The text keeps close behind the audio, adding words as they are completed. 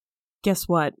Guess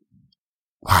what?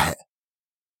 What?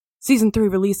 Season 3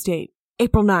 release date,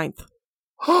 April 9th.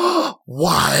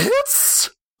 What?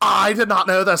 I did not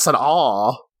know this at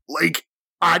all. Like,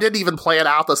 I didn't even plan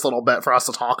out this little bit for us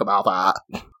to talk about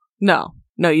that. No,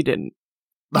 you didn't.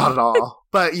 Not at all.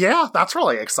 But yeah, that's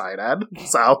really exciting.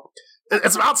 So,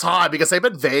 it's about time, because they've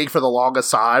been vague for the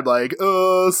longest time. Like,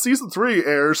 season 3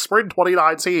 airs spring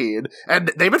 2019.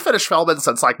 And they've been finished filming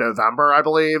since, like, November, I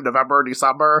believe. November,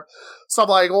 December. So I'm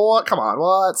like, well, come on,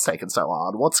 what's taking so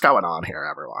long? What's going on here,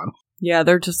 everyone? Yeah,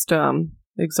 they're just,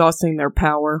 exhausting their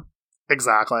power.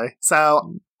 Exactly.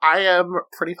 So, I am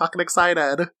pretty fucking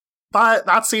excited. But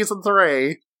that's season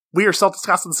 3. We are still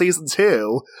discussing season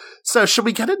 2. So, should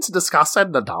we get into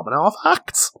discussing the domino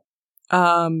effect?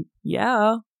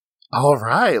 Yeah. All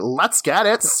right, let's get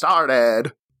it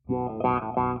started.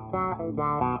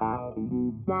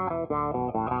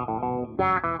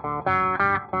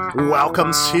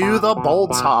 Welcome to The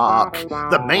Bold Talk,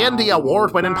 the Mandy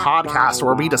Award-winning podcast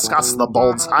where we discuss the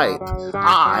bold type.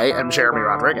 I am Jeremy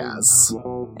Rodriguez.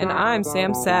 And I'm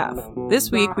Sam Saff. This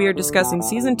week we are discussing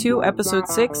Season 2, Episode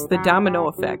 6, The Domino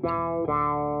Effect.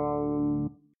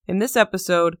 In this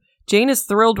episode, Jane is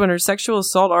thrilled when her sexual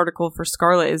assault article for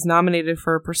Scarlet is nominated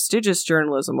for a prestigious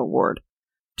journalism award.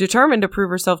 Determined to prove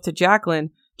herself to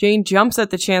Jacqueline, Jane jumps at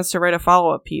the chance to write a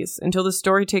follow-up piece until the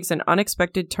story takes an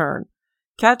unexpected turn.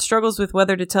 Kat struggles with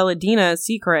whether to tell Adina a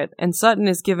secret, and Sutton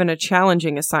is given a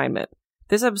challenging assignment.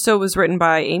 This episode was written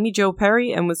by Amy Jo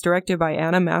Perry and was directed by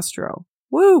Anna Mastro.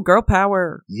 Woo, girl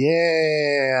power!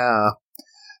 Yeah!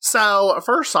 So,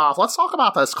 first off, let's talk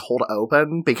about this cold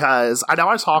open, because I know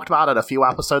I talked about it a few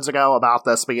episodes ago about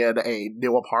this being a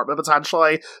new apartment,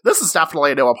 potentially. This is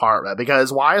definitely a new apartment,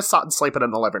 because why is Sutton sleeping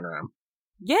in the living room?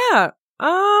 Yeah,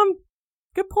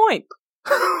 good point.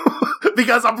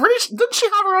 Because I'm pretty sure, didn't she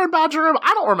have her own bedroom?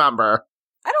 I don't remember.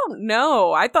 I don't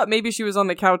know. I thought maybe she was on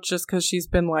the couch just because she's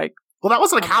been like... Well, that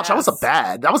wasn't a couch, that was a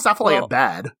bed. That was definitely a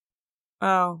bed.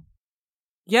 Oh.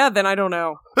 Yeah, then I don't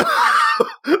know.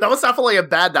 That was definitely a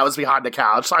bed that was behind the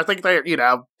couch. So I think they,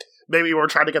 maybe we're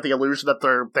trying to get the illusion that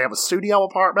they have a studio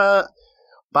apartment.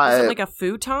 But is it like a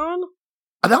futon?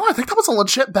 No, I think that was a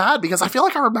legit bed, because I feel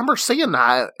like I remember seeing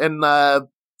that in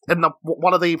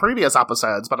one of the previous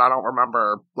episodes, but I don't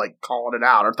remember like calling it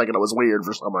out or thinking it was weird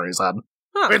for some reason.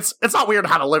 Huh. It's not weird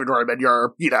to have a living room in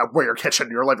your, where your kitchen,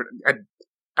 your living, and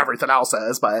everything else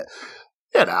is, but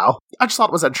I just thought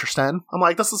it was interesting. I'm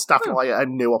like, this is definitely a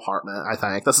new apartment, I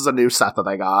think. This is a new set that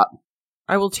they got.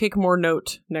 I will take more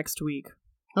note next week.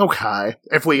 Okay.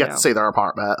 If we get to see their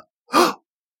apartment.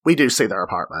 We do see their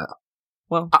apartment.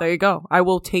 Well, there you go. I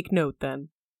will take note then.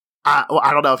 I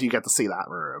don't know if you get to see that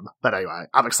room. But anyway,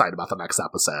 I'm excited about the next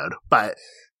episode. But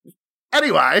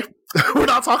anyway, we're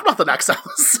not talking about the next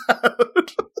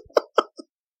episode.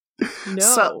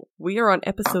 No, we are on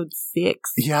episode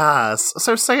 6. Yes.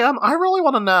 So, Sam, I really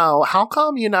want to know, how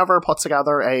come you never put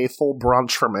together a full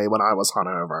brunch for me when I was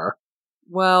hungover?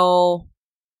 Well,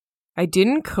 I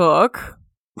didn't cook.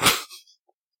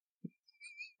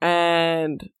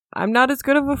 And I'm not as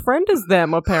good of a friend as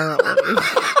them, apparently.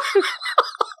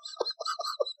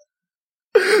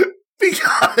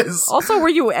 Because... Also, were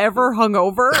you ever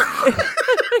hungover?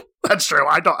 That's true.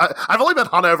 I've only been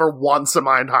hungover once in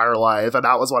my entire life, and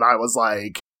that was when I was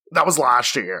that was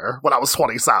last year, when I was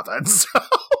 27, so.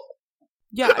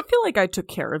 Yeah, I feel like I took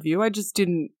care of you. I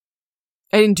didn't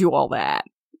do all that.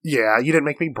 Yeah, you didn't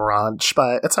make me brunch,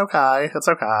 but it's okay. It's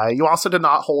okay. You also did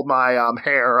not hold my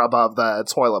hair above the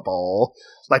toilet bowl,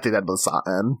 like they did with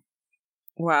Sutton.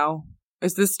 Wow.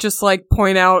 Is this just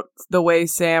point out the way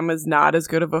Sam is not as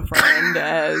good of a friend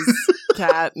as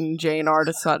Kat and Jane are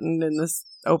to Sutton in this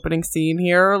opening scene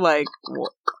here? I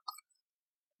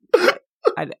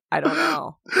don't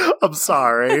know. I'm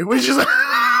sorry. We just...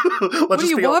 What do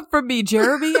you want from me,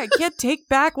 Jeremy? I can't take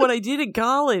back what I did in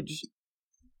college.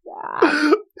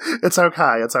 It's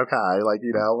okay. It's okay.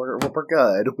 We're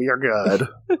good. We are good.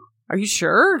 Are you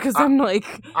sure? Because I'm who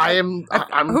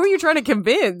are you trying to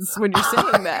convince when you're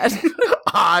saying that?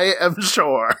 I am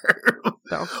sure.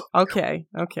 No. Okay.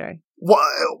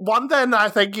 One thing I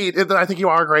think you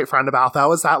are a great friend about,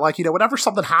 though, is that, whenever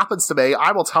something happens to me,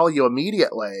 I will tell you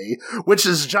immediately, which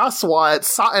is just what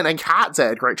Sutton and Kat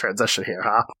did. Great transition here,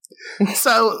 huh?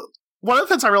 So, one of the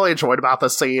things I really enjoyed about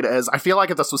this scene is I feel like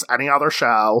if this was any other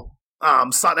show,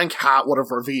 Sutton and Kat would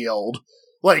have revealed,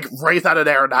 right then and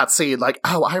there in that scene,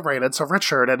 oh, I ran into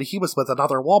Richard and he was with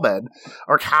another woman.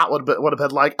 Or Kat would have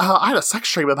been like, oh, I had a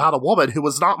sex dream about a woman who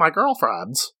was not my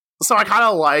girlfriend. So I kind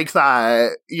of like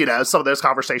that, some of those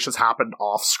conversations happened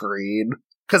off screen.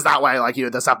 Because that way, like,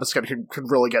 this episode could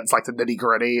really get into, like, the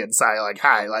nitty-gritty and say, like,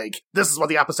 hey, like, this is what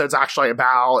the episode's actually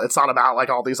about. It's not about, like,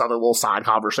 all these other little side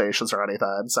conversations or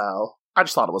anything. So I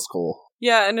just thought it was cool.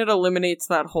 Yeah, and it eliminates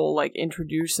that whole, like,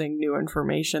 introducing new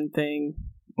information thing.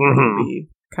 Mm-hmm. Would be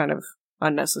kind of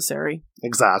unnecessary.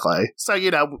 Exactly. So,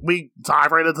 we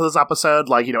dive right into this episode.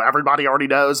 Like, everybody already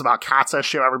knows about Kat's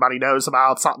issue. Everybody knows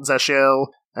about Sutton's issue.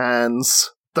 And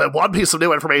the one piece of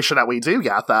new information that we do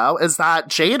get, though, is that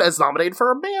Jane is nominated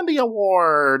for a Mandy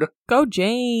Award. Go,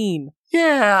 Jane.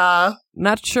 Yeah.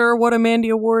 Not sure what a Mandy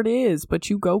Award is, but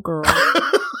you go, girl.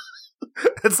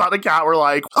 It's not a cat. We're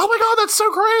like, oh my god, that's so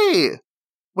great.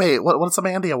 Wait, what's a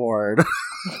Mandy Award?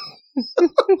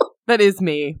 That is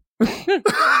me.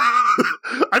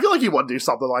 I feel like you would do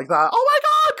something like that. Oh my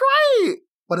god, great!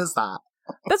 What is that?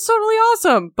 That's totally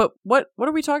awesome. But what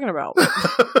are we talking about?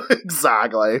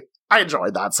 Exactly. I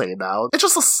enjoyed that scene, though. It's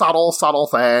just a subtle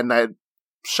thing that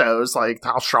shows, like,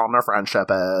 how strong their friendship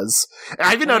is. And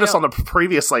I even noticed on the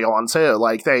previously on, too,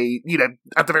 like, they,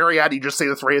 at the very end, you just see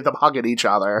the three of them hugging each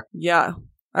other. Yeah.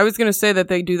 I was going to say that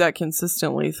they do that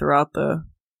consistently throughout the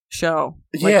show.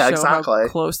 Like, yeah, exactly. How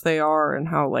close they are and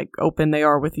how, like, open they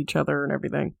are with each other and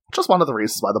everything. Just one of the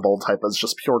reasons why the Bold type is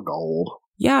just pure gold.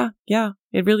 Yeah.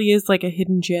 It really is like a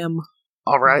hidden gem.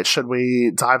 All right, should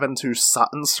we dive into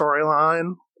Sutton's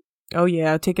storyline? Oh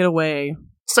yeah, take it away.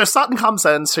 So Sutton comes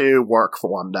into work for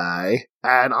one day,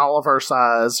 and Oliver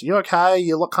says, "You okay?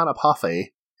 You look kind of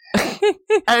puffy."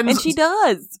 And she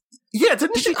does. Yeah,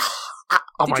 didn't she?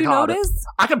 Oh did my you god! Notice?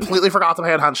 I completely forgot to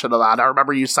pay attention to that. I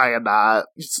remember you saying that.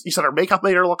 You said her makeup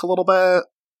made her look a little bit.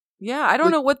 Yeah, I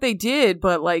don't know what they did,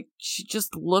 but like she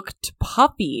just looked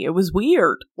puffy. It was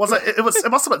weird. Was it? It must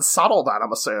have been subtle. Then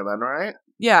I'm assuming, right?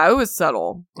 Yeah, it was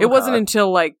subtle. Okay. It wasn't until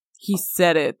like he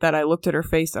said it that I looked at her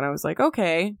face and I was like,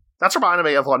 okay. That's reminded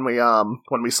me of when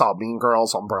we saw Mean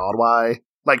Girls on Broadway.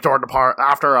 Like during the part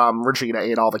after Regina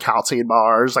ate all the calcine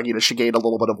bars, like she gained a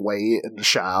little bit of weight in the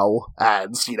show,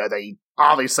 and they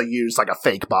obviously used like a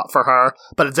fake butt for her,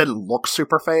 but it didn't look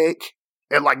super fake.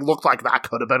 It like looked like that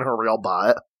could have been her real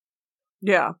butt.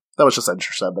 Yeah, that was just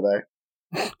interesting to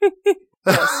me.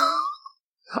 Yes.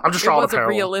 I'm just drawing a parallel. It was a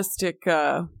realistic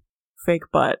fake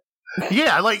butt.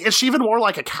 Yeah, like she even wore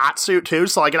like a cat suit too,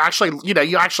 so like it actually,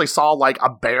 you actually saw like a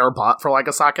bare butt for like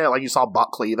a second, like you saw butt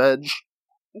cleavage.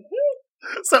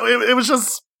 So it was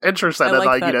just interesting. I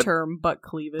like that term, butt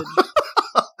cleavage.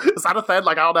 Is that a thing?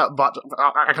 Like, I don't know,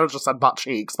 I could have just said butt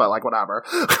cheeks, but like, whatever.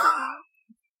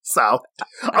 So,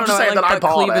 I'm just saying that I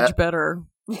bought cleavage it. Better.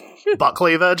 Butt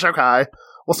cleavage? Okay.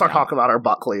 We'll start talking about our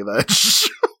butt cleavage.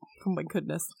 Oh my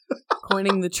goodness.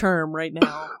 Coining the term right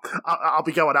now. I'll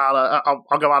be going out,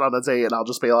 I'll go out on a date and I'll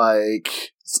just be like,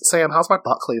 Sam, how's my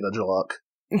butt cleavage look?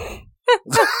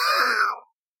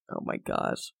 Oh my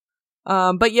gosh.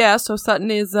 But yeah, so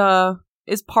Sutton is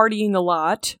partying a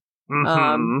lot.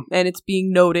 Mm-hmm. And it's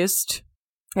being noticed.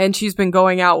 And she's been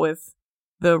going out with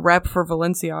the rep for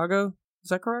Balenciaga. Is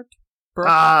that correct?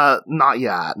 Brooke? Not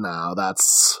yet. No,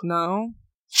 that's... No?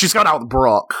 She's going out with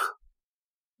Brooke.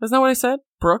 Isn't that what I said?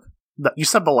 Brooke? No, you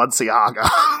said Balenciaga.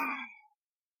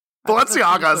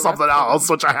 Balenciaga is something else,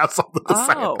 which I have something to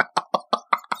say about.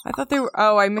 I thought they were...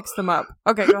 Oh, I mixed them up.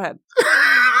 Okay, go ahead.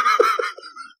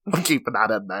 I'm keeping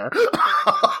that in there.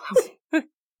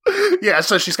 Yeah,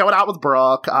 so she's going out with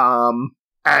Brooke,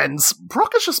 and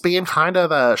Brooke is just being kind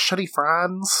of a shitty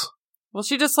friend. Well,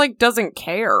 she just, like, doesn't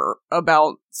care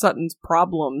about Sutton's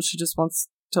problems. She just wants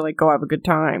to, like, go have a good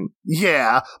time.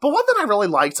 Yeah, but one thing I really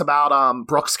liked about,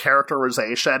 Brooke's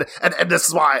characterization, and this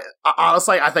is why,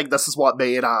 honestly, I think this is what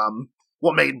made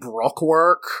Brooke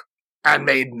work, and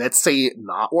made Mitzi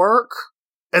not work,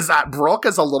 is that Brooke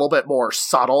is a little bit more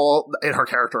subtle in her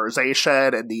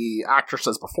characterization and the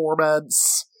actress's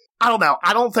performance. I don't know.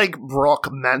 I don't think Brooke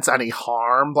meant any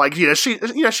harm. Like, she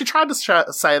tried to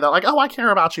say that, like, oh, I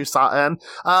care about you, Sutton.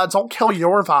 Don't kill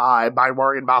your vibe by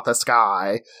worrying about this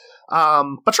guy.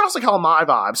 But you're also killing my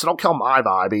vibe, so don't kill my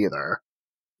vibe either.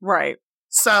 Right.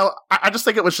 So, I just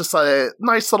think it was just a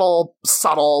nice little,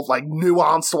 subtle, like,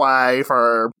 nuanced way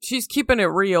for... She's keeping it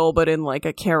real, but in, like,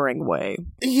 a caring way.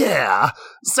 Yeah.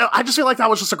 So, I just feel like that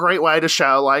was just a great way to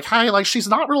show, like, hey, like, she's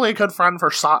not really a good friend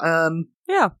for Sutton.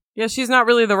 Yeah. Yeah, she's not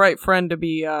really the right friend to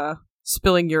be,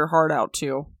 spilling your heart out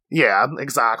to. Yeah,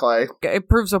 exactly. It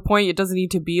proves a point. It doesn't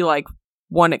need to be, like,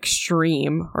 one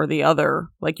extreme or the other.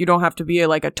 Like, you don't have to be,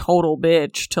 like, a total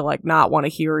bitch to, like, not want to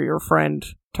hear your friend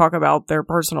talk about their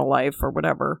personal life or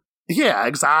whatever. Yeah,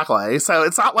 exactly. So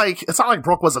it's not like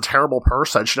Brooke was a terrible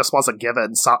person. She just wasn't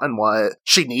giving Sutton what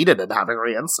she needed in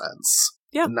every instance.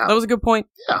 Yeah, that was a good point.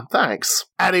 Yeah, thanks.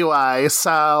 Anyway,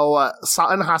 so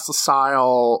Sutton has to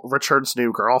style Richard's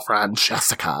new girlfriend,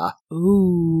 Jessica.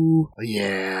 Ooh.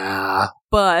 Yeah.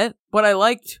 But what I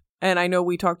liked, and I know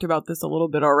we talked about this a little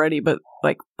bit already, but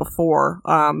like before,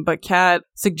 but Kat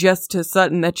suggests to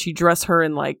Sutton that she dress her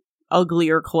in like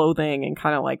uglier clothing and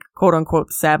kind of like quote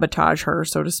unquote sabotage her,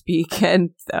 so to speak.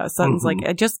 And Sutton's like,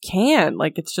 I just can't.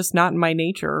 Like, it's just not in my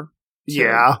nature.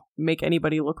 Yeah. Make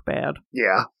anybody look bad.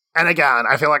 Yeah. And again,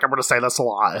 I feel like I'm going to say this a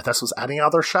lot. If this was any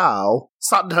other show,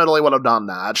 Sutton totally would have done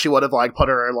that. She would have, like, put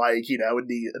her, like, you know,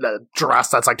 in a dress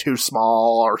that's, like, too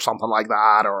small or something like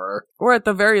that, or... Or at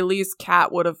the very least,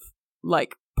 Kat would have,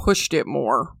 like, pushed it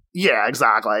more. Yeah,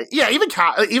 exactly. Yeah,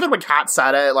 even when Kat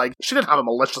said it, like, she didn't have a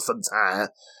malicious intent.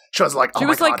 She was like, she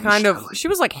was like she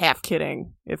was like half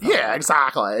kidding. Yeah,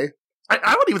 exactly.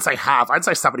 I wouldn't even say half. I'd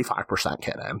say 75%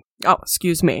 kidding. Oh,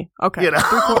 excuse me. Okay. You know?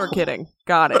 3/4 kidding.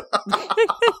 Got it.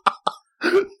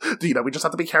 You know, we just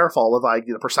have to be careful with, like,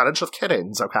 the percentage of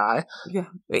kiddings, okay? Yeah.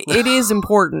 It is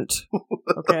important.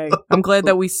 Okay. I'm glad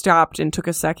that we stopped and took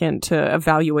a second to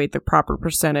evaluate the proper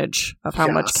percentage of how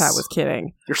much Kat was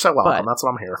kidding. You're so welcome. That's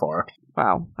what I'm here for.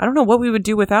 Wow. I don't know what we would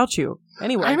do without you.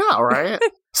 Anyway. I know, right?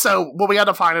 So, what we had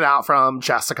to find out from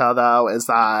Jessica, though, is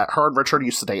that her and Richard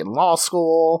used to date in law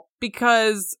school.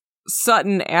 Because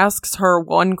Sutton asks her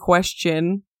one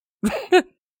question.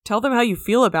 Tell them how you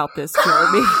feel about this,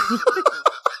 Jeremy.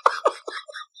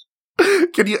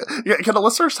 Can the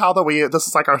listeners tell that this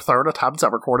is like our third attempt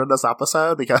at recording this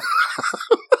episode? Because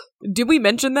did we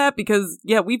mention that? Because,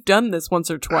 yeah, we've done this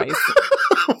once or twice.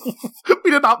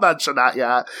 We did not mention that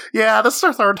yet. Yeah, this is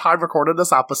our third time recording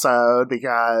this episode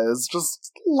because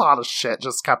just a lot of shit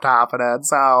just kept happening,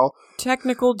 so...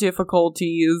 Technical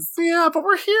difficulties. Yeah, but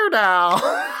we're here now.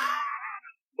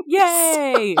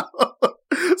 Yay!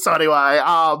 So anyway,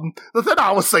 the thing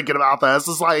I was thinking about this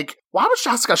is, like, why was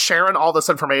Jessica sharing all this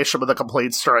information with a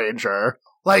complete stranger?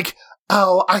 Like,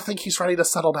 oh, I think he's ready to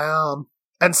settle down.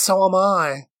 And so am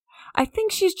I. I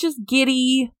think she's just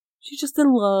giddy. She's just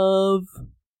in love.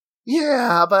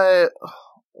 Yeah, but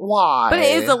why? But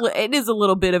it is a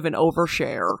little bit of an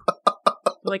overshare.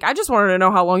 Like, I just wanted to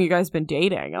know how long you guys been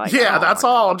dating. Like, yeah, that's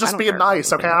all. I'm just being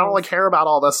nice, okay? I don't really care about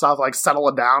all this stuff, like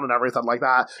settling down and everything like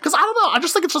that. Because I don't know, I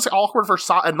just think it's just awkward for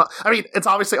Sutton. I mean, it's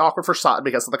obviously awkward for Sutton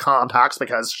because of the context,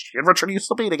 because she and Richard used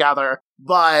to be together.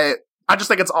 But I just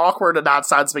think it's awkward in that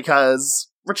sense because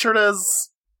Richard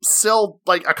is still,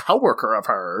 like, a coworker of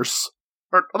hers.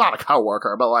 Or, not a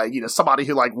coworker, but, like, you know, somebody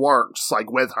who, like, works, like,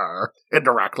 with her,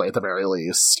 indirectly at the very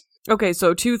least. Okay,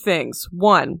 so two things.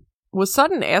 One, was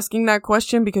Sutton asking that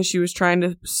question because she was trying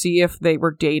to see if they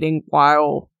were dating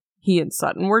while he and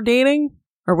Sutton were dating?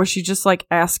 Or was she just, like,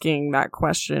 asking that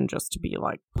question just to be,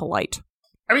 like, polite?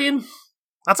 I mean,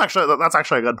 that's actually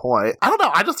a good point. I don't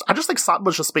know, I just think Sutton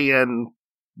was just being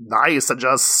nice and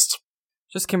just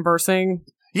conversing?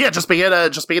 Yeah, just being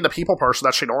the people person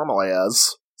that she normally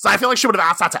is. So I feel like she would have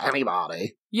asked that to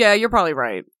anybody. Yeah, you're probably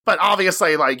right. But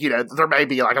obviously, like, you know, there may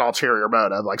be, like, an ulterior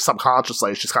motive. Like,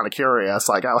 subconsciously, she's kind of curious.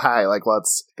 Like, oh, hey, like,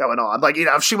 what's going on? Like, you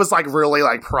know, if she was, like, really,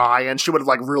 like, prying, she would have,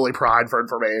 like, really pried for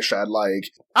information. Like,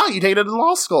 oh, you dated in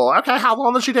law school. Okay, how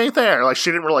long did you date there? Like,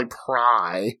 she didn't really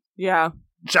pry. Yeah.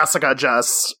 Jessica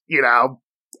just, you know,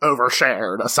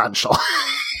 overshared, essentially.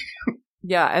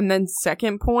 Yeah, and then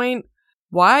second point,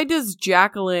 why does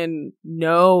Jacqueline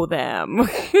know them?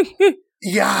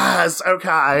 Yes,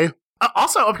 okay.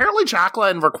 Also, apparently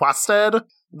Jacqueline requested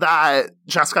that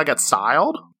Jessica get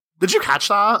styled. Did you catch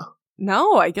that?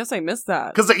 No, I guess I missed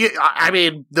that. Because, I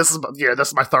mean, this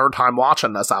is my third time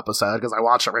watching this episode, because I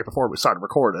watched it right before we started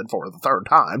recording for the third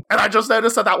time. And I just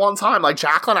noticed that one time, like,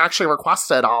 Jacqueline actually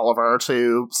requested Oliver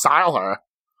to style her.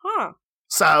 Huh.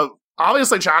 So,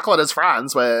 obviously Jacqueline is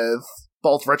friends with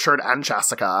both Richard and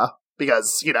Jessica.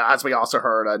 Because, you know, as we also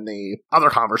heard in the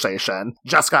other conversation,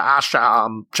 Jessica asked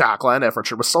Jacqueline if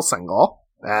Richard was still single.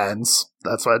 And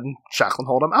that's when Jacqueline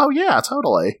told him, oh, yeah,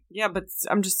 totally. Yeah, but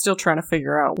I'm just still trying to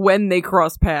figure out when they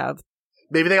cross paths.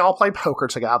 Maybe they all play poker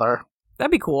together. That'd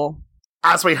be cool.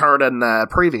 As we heard in the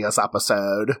previous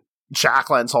episode,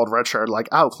 Jacqueline told Richard, like,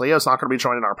 oh, Cleo's not going to be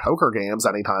joining our poker games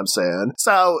anytime soon.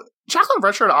 So Jacqueline and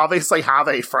Richard obviously have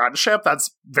a friendship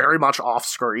that's very much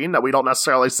off-screen that we don't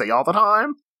necessarily see all the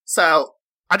time. So,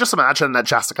 I just imagine that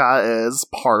Jessica is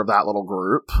part of that little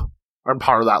group, or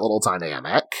part of that little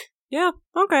dynamic. Yeah,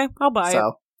 okay, I'll buy it.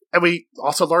 And we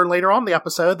also learn later on in the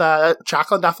episode that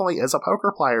Jacqueline definitely is a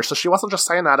poker player, so she wasn't just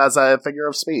saying that as a figure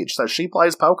of speech, so she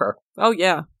plays poker. Oh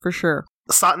yeah, for sure.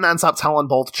 Sutton ends up telling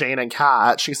both Jane and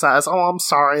Kat. She says, oh, I'm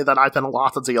sorry that I've been a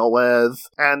lot to deal with,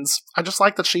 and I just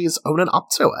like that she's owning up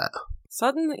to it.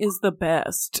 Sutton is the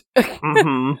best.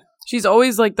 Mm-hmm. She's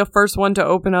always like the first one to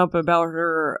open up about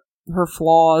her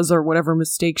flaws or whatever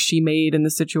mistakes she made in the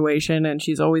situation, and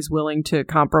she's always willing to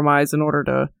compromise in order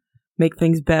to make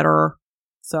things better.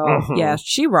 So, yeah,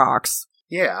 she rocks.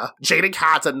 Yeah. Jane and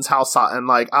Kat didn't tell Sutton,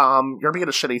 like, you're being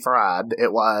a shitty friend.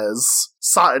 It was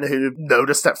Sutton who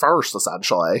noticed it first,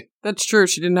 essentially. That's true.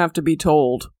 She didn't have to be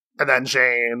told. And then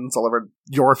Jane delivered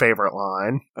your favorite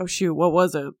line. Oh, shoot. What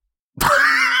was it?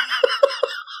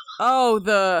 Oh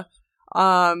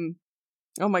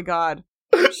my god.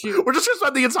 Shoot. We're just gonna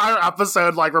spend the entire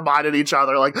episode, like, reminding each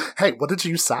other, like, hey, what did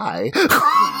you say?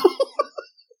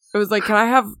 It was like, can I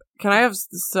have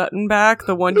Sutton back,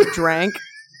 the one you drank?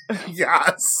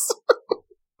 Yes.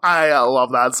 I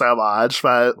love that so much,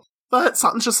 but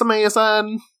Sutton's just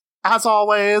amazing. As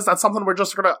always, that's something we're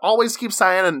just gonna always keep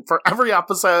saying, and for every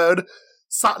episode,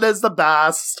 Sutton is the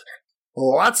best.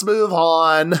 Let's move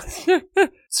on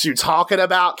to talking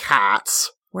about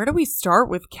cats. Where do we start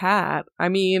with Kat? I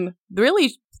mean,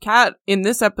 really, Kat in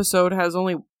this episode has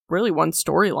only really one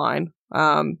storyline.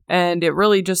 And it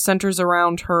really just centers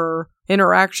around her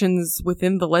interactions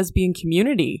within the lesbian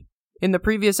community. In the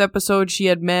previous episode, she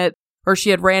had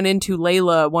ran into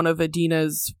Layla, one of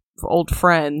Adina's old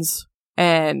friends,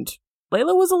 and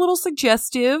Layla was a little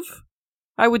suggestive,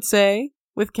 I would say,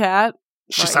 with Kat.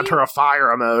 She sent her a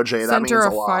fire emoji. That means a lot. Sent her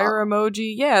a fire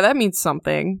emoji. Yeah, that means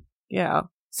something. Yeah.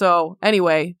 So,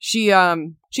 anyway, she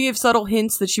gave subtle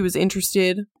hints that she was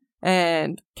interested,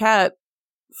 and Kat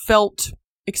felt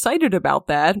excited about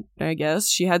that, I guess.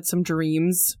 She had some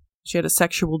dreams. She had a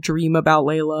sexual dream about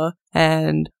Layla,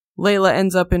 and Layla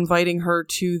ends up inviting her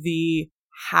to the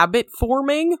habit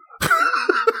forming.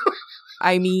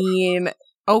 I mean,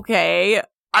 okay.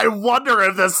 I wonder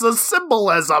if this is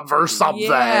symbolism for something.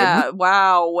 Yeah,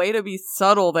 wow, way to be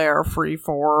subtle there,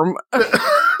 Freeform.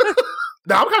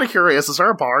 Now I'm kind of curious. Is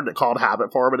there a bar called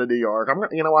Habit Forming in New York?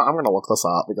 You know what? I'm going to look this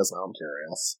up because now I'm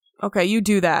curious. Okay, you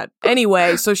do that.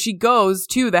 Anyway, so she goes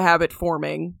to the habit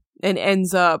forming and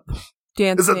ends up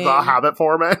dancing. Is it the habit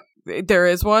forming? There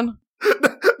is one?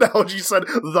 No, you said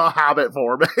the habit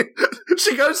forming.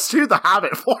 She goes to the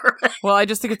habit forming. Well, I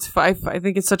just think I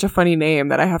think it's such a funny name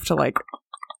that I have to, like,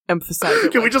 emphasize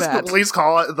it. Can we just please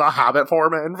call it the habit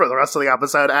forming for the rest of the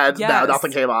episode? And yes. No,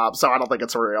 nothing came up, so I don't think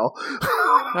it's real.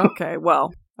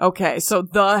 Okay, so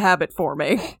the habit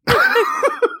forming.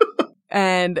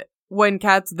 And when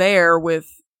Kat's there with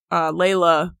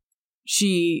Layla,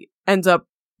 she ends up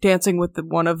dancing with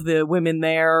one of the women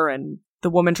there, and the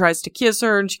woman tries to kiss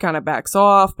her, and she kind of backs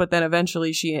off, but then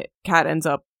eventually Kat ends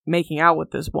up making out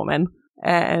with this woman,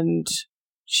 and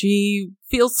she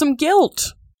feels some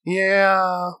guilt.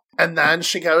 Yeah. And then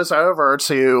she goes over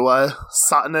to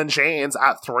Sutton and Jane's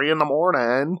at 3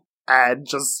 a.m. and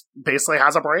just basically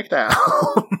has a breakdown.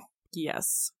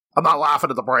 Yes. I'm not laughing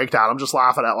at the breakdown. I'm just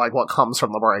laughing at, like, what comes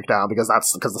from the breakdown because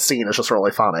the scene is just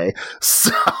really funny.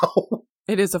 So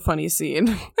it is a funny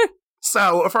scene.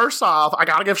 So first off, I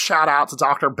gotta give shout out to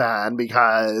Dr. Ben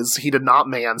because he did not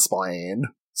mansplain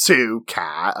to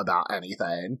Kat about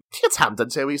anything. He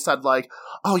attempted to. He said, like,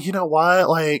 oh, you know what?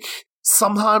 Like,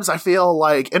 sometimes I feel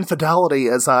like infidelity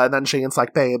is, and then Jane's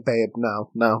like, babe,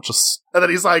 no, just, and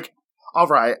then he's like, all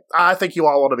right, I think you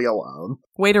all want to be alone.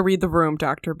 Way to read the room,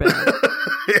 Dr. Ben.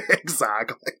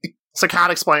 Exactly. So Kat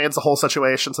explains the whole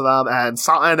situation to them, and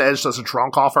Sutton is just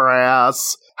drunk off her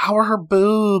ass. How are her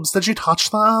boobs? Did you touch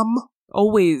them?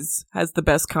 Always has the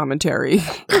best commentary.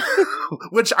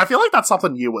 Which I feel like that's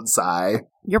something you would say.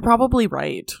 You're probably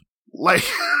right. Like,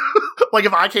 like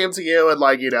if I came to you and,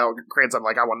 like, you know, granted,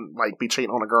 like, I wouldn't, like, be cheating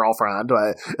on a girlfriend,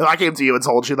 but if I came to you and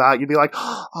told you that, you'd be like,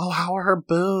 oh, how are her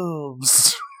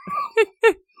boobs?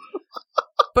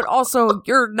 But also,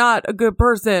 you're not a good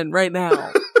person right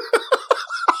now.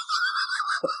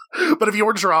 But if you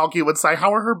were drunk, you would say,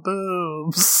 how are her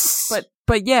boobs?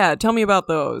 But yeah, tell me about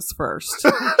those first.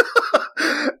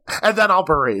 And then I'll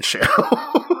berate you.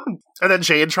 And then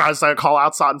Jane tries to call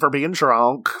out Sutton for being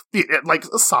drunk, like,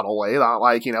 subtly, not,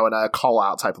 like, you know, in a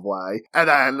call-out type of way. And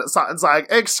then Sutton's like,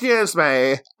 excuse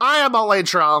me, I am only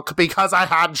drunk because I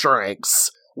had drinks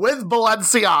with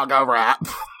Balenciaga wrap.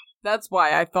 That's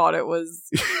why I thought it was...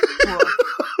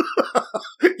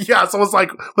 Yeah, so it was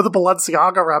like, with the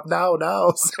Balenciaga wrap,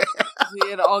 no. See,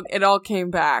 it all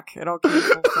came back. It all came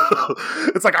full circle.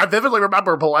 It's like, I vividly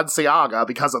remember Balenciaga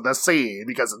because of this scene,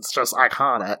 because it's just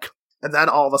iconic. And then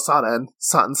all of a sudden,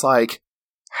 Sutton's like,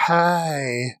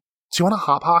 hey, do you want a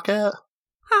Hot Pocket?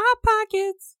 Hot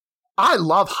Pockets. I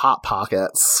love Hot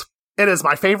Pockets. It is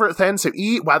my favorite thing to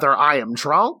eat, whether I am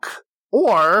drunk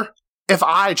or if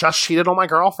I just cheated on my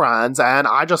girlfriend and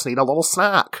I just need a little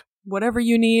snack. Whatever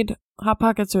you need, Hot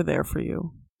Pockets are there for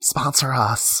you. Sponsor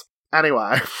us.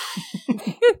 Anyway.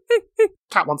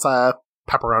 Kat wants a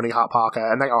pepperoni Hot Pocket,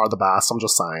 and they are the best, I'm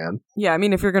just saying. Yeah, I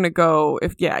mean, if you're gonna go,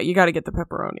 you gotta get the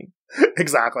pepperoni.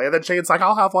 Exactly. And then Jane's like,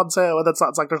 I'll have one too, and then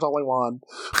it's like, there's only one.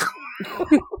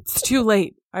 It's too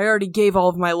late. I already gave all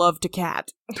of my love to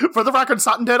Kat. For the record,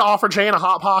 Sutton did offer Jane a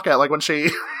Hot Pocket, like when she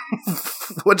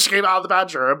came out of the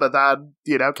bedroom, but then,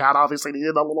 Kat obviously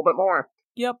needed a little bit more.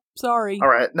 Yep, sorry. All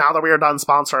right, now that we are done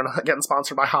getting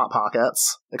sponsored by Hot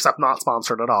Pockets, except not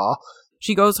sponsored at all.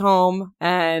 She goes home,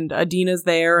 and Adina's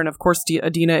there, and of course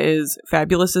Adina is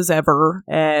fabulous as ever,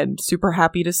 and super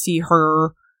happy to see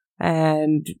her,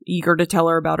 and eager to tell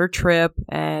her about her trip,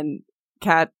 and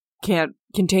Kat can't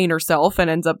contain herself and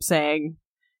ends up saying,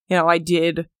 I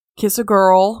did kiss a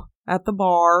girl at the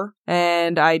bar,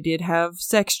 and I did have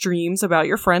sex dreams about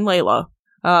your friend Layla.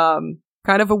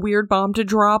 Kind of a weird bomb to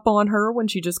drop on her when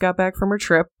she just got back from her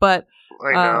trip, but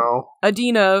I know.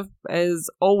 Adina is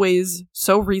always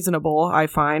so reasonable, I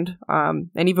find.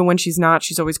 And even when she's not,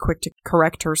 she's always quick to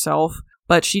correct herself.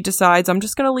 But she decides, I'm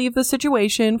just going to leave the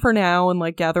situation for now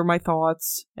and, gather my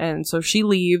thoughts. And so she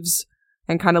leaves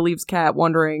and kind of leaves Kat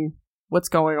wondering what's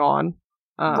going on.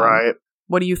 Right.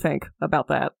 What do you think about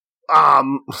that?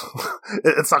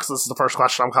 It sucks this is the first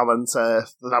question I'm coming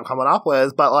up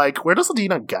with, but, where does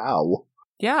Adina go?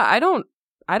 Yeah, I don't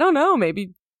know,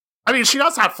 maybe. I mean, she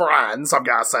does have friends, I'm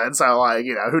guessing, so,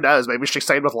 who knows? Maybe she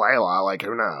stayed with Layla,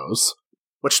 who knows?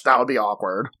 Which, that would be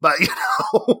awkward, but,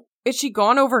 Is she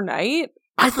gone overnight?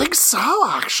 I think so,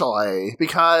 actually,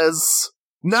 because...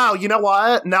 No, you know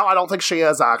what? No, I don't think she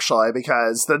is, actually,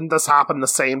 because didn't this happen the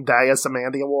same day as the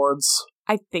Mandy Awards?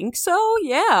 I think so,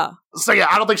 yeah. So, yeah,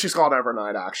 I don't think she's gone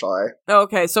overnight, actually.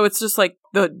 Okay, so it's just,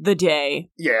 the day.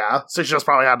 Yeah, so she just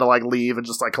probably had to, leave and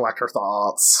just, collect her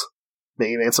thoughts.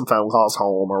 Maybe made some phone calls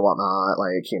home or whatnot,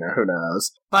 who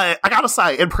knows. But I gotta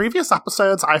say, in previous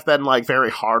episodes, I've been, very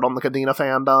hard on the Adina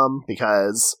fandom,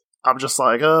 because I'm just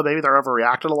oh, maybe they're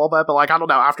overreacting a little bit, but, I don't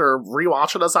know, after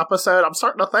rewatching this episode, I'm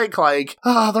starting to think,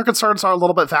 their concerns are a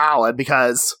little bit valid,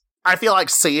 because I feel like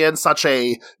seeing such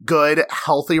a good,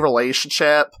 healthy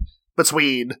relationship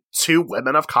between two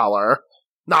women of color,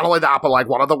 not only that, but,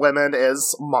 one of the women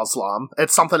is Muslim.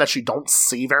 It's something that you don't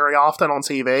see very often on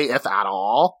TV, if at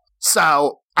all.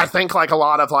 So, I think, a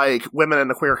lot of, women in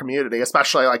the queer community,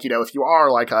 especially, if you are,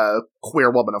 a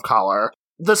queer woman of color,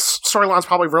 this storyline's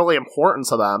probably really important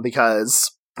to them,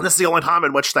 because this is the only time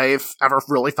in which they've ever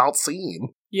really felt seen.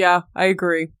 Yeah, I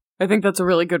agree. I think that's a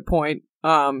really good point.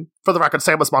 For the record,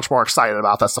 Sam was much more excited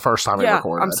about this the first time we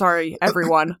recorded. I'm sorry,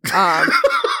 everyone.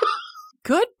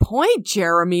 Good point,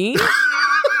 Jeremy.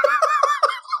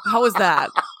 How was that?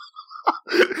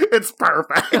 It's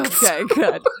perfect. Okay,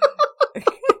 good.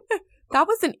 That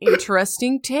was an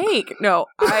interesting take. No,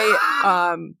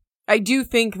 I do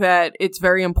think that it's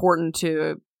very important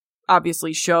to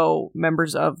obviously show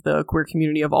members of the queer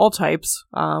community of all types.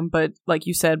 But like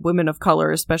you said, women of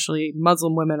color, especially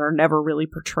Muslim women, are never really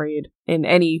portrayed in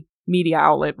any media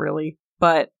outlet, really.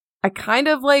 But I kind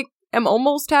of am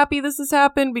almost happy this has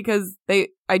happened, because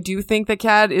I do think that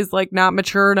Kat is not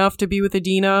mature enough to be with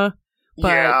Adina. But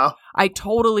yeah. I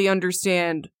totally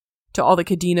understand, to all the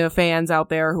Kadena fans out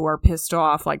there who are pissed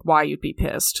off, why you'd be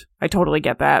pissed. I totally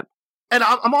get that. And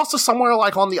I'm also somewhere,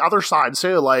 on the other side,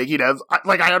 too. I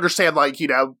understand,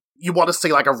 you want to see,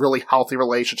 a really healthy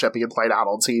relationship being played out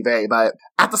on TV, but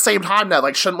at the same time,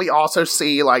 though, shouldn't we also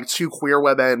see, two queer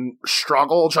women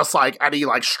struggle just like any,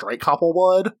 straight couple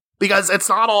would? Because it's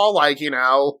not all,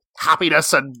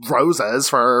 happiness and roses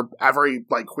for every,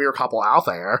 queer couple out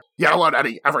there. Let alone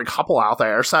every couple out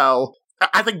there, so...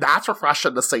 I think that's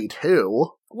refreshing to see, too.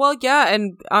 Well, yeah,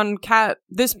 and on Kat,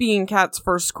 this being Kat's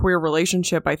first queer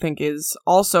relationship, I think, is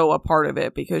also a part of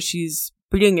it, because she's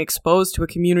being exposed to a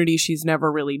community she's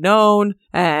never really known,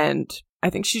 and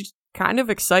I think she's kind of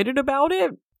excited about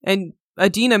it. And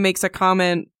Adina makes a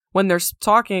comment when they're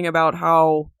talking about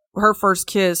how her first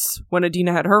kiss, when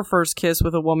Adina had her first kiss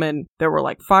with a woman, there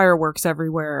were, fireworks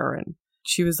everywhere, and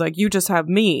she was like, you just have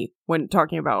me, when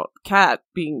talking about Kat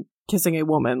kissing a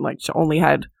woman, she only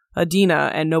had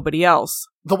Adina and nobody else.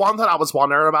 The one that I was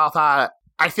wondering about that,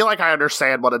 I feel like I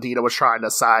understand what Adina was trying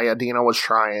to say. Adina was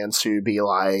trying to be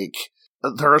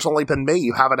there's only been me,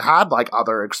 you haven't had,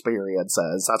 other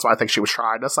experiences. That's what I think she was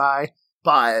trying to say.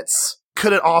 But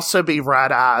could it also be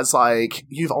read as,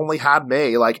 you've only had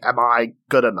me, am I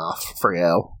good enough for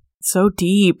you? So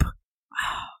deep.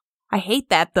 I hate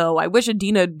that, though. I wish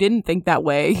Adina didn't think that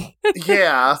way.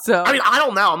 Yeah. So I mean, I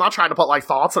don't know. I'm not trying to put, like,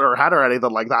 thoughts in her head or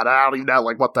anything like that. I don't even know,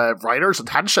 like, what the writer's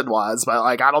intention was. But,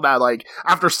 like, I don't know. Like,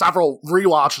 after several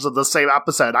rewatches of the same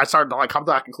episode, I started to, like, come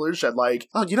to that conclusion. Like,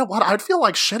 oh, you know what? I'd feel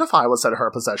like shit if I was in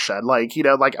her position. Like, you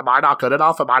know, like, am I not good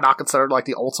enough? Am I not considered, like,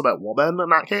 the ultimate woman in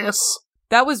that case?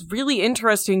 That was really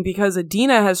interesting because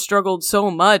Adina has struggled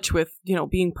so much with, you know,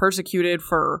 being persecuted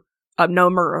for a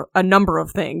number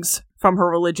of things, from her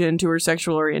religion to her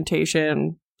sexual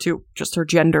orientation to just her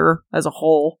gender as a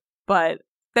whole. But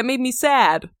that made me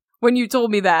sad when you told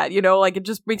me that, you know, like, it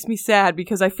just makes me sad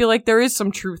because I feel like there is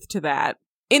some truth to that.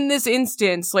 In this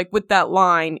instance, like, with that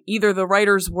line, either the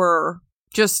writers were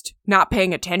just not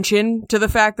paying attention to the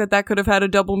fact that that could have had a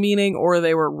double meaning, or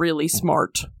they were really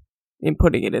smart in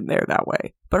putting it in there that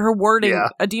way. But her wording,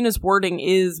 Adina's wording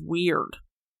is weird.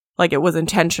 Like, it was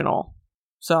intentional.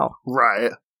 So.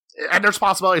 Right. And there's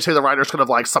possibility, too, the writers could have,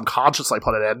 like, subconsciously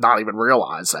put it in, not even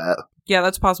realize it. Yeah,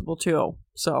 that's possible, too.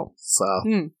 So.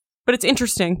 But it's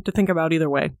interesting to think about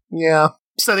either way. Yeah.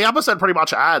 So the episode pretty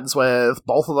much ends with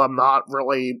both of them not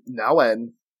really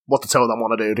knowing what the two of them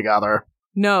want to do together.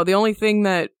 No, the only thing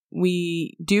that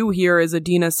we do here is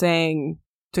Adina saying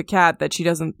to Kat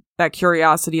that that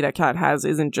curiosity that Kat has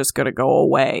isn't just going to go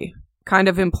away. Kind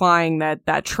of implying that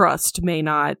that trust may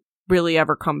not really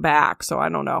ever come back. So I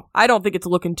don't know. I don't think it's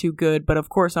looking too good, but of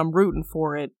course I'm rooting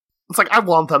for it. It's like, I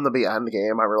want them to be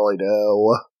endgame. I really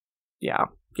do. Yeah,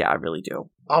 I really do.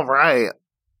 All right.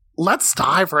 Let's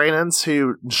dive right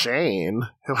into Jane,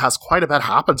 who has quite a bit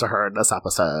happen to her in this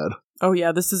episode. Oh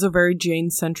yeah, this is a very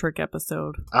Jane-centric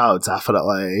episode. Oh,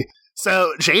 definitely.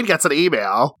 So Jane gets an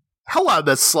email. Hello,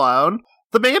 Miss Sloan.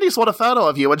 The Mandy's want a photo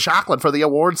of you and Jacqueline for the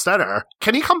awards dinner.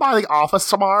 Can you come by the office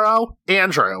tomorrow?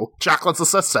 Andrew, Jacqueline's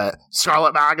assistant,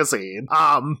 Scarlet Magazine.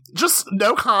 Just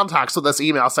no context with this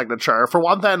email signature. For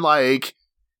one thing, like,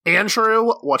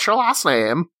 Andrew, what's your last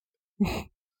name?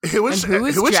 Who is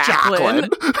Jacqueline?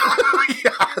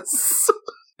 Yes.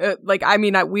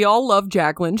 We all love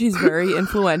Jacqueline. She's very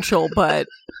influential, but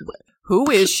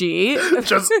who is she?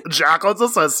 Just Jacqueline's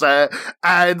assistant.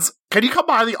 And can you come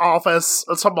by the office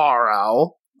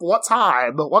tomorrow? What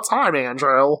time? What time,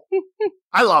 Andrew?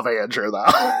 I love Andrew,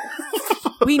 though.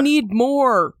 We need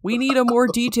more. We need a more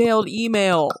detailed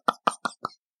email.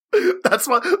 That's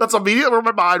immediately where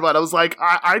my mind went. I was like,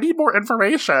 I need more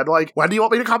information. Like, when do you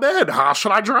want me to come in? How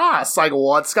should I dress? Like,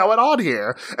 what's going on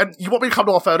here? And you want me to come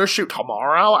to a photo shoot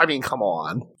tomorrow? I mean, come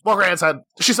on. Well, granted,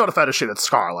 she's not a photo shoot at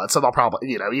Scarlet, so they'll probably,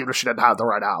 you know, even if she didn't have the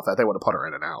right outfit, they would have put her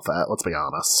in an outfit, let's be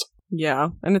honest. Yeah,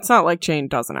 and it's not like Jane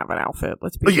doesn't have an outfit,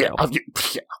 let's be real.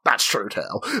 Yeah, that's true, too.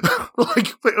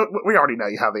 Like, we already know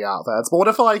you have the outfits, but what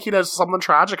if, like, you know, something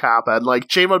tragic happened? Like,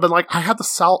 Jane would have been like, I had to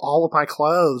sell all of my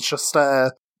clothes just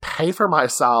to pay for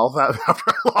myself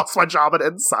after I lost my job at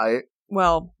Insight.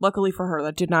 Well, luckily for her,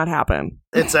 that did not happen.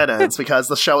 It's because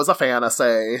the show is a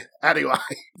fantasy. Anyway.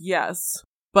 Yes.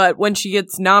 But when she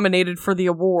gets nominated for the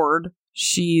award,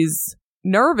 she's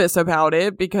nervous about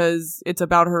it because it's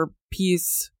about her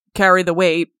piece, Carry the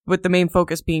Weight, with the main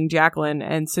focus being Jacqueline.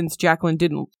 And since Jacqueline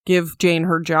didn't give Jane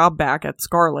her job back at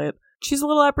Scarlet, she's a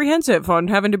little apprehensive on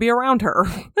having to be around her.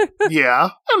 Yeah,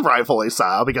 and rightfully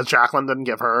so, because Jacqueline didn't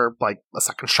give her, like, a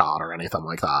second shot or anything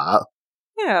like that.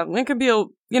 Yeah, it can be,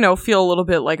 feel a little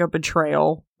bit like a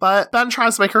betrayal. But Ben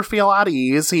tries to make her feel at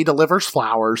ease. He delivers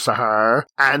flowers to her,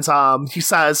 and he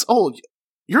says, oh,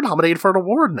 you're nominated for an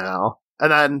award now.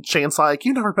 And then Jane's like,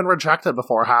 you've never been rejected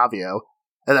before, have you?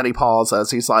 And then he pauses.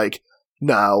 He's like,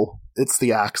 no, it's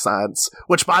the accents.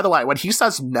 Which, by the way, when he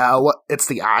says no, it's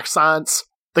the accents,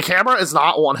 the camera is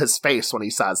not on his face when he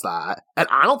says that. And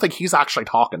I don't think he's actually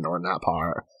talking during that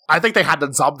part. I think they had to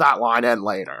dub that line in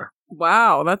later.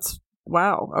 Wow,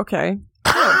 okay.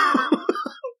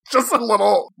 Just a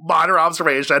little minor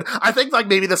observation. I think, like,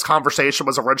 maybe this conversation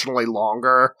was originally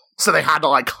longer, so they had to,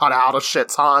 like, cut out a shit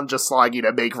ton just to, like,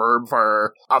 make room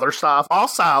for other stuff.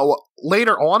 Also,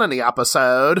 later on in the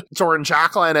episode, during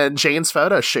Jacqueline and Jane's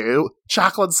photo shoot,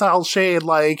 Jacqueline tells Jane,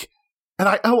 like, and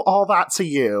I owe all that to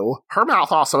you. Her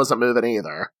mouth also isn't moving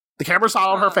either. The camera's not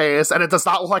on her face, and it does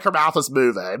not look like her mouth is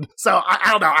moving. So,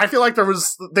 I don't know. I feel like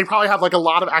they probably had, like, a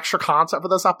lot of extra content for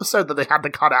this episode that they had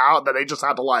to cut out, and then they just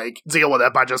had to, like, deal with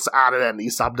it by just adding in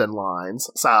these subbed-in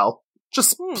lines. So,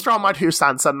 just throwing my 2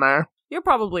 cents in there. You're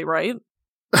probably right.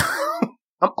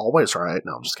 I'm always right.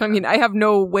 No, I'm just kidding. I mean, I have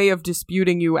no way of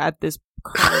disputing you at this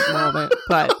current moment,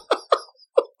 but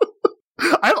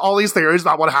I have all these theories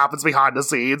about what happens behind the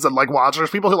scenes, and like watch there's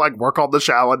people who like work on the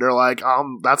show and they're like,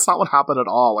 that's not what happened at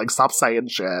all. Like, stop saying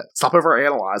shit. Stop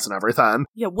overanalyzing everything.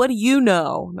 Yeah, what do you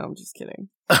know? No, I'm just kidding.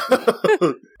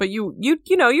 But you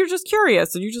know, you're just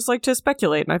curious and you just like to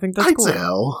speculate, and I think that's cool. I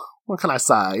do. What can I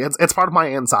say? It's part of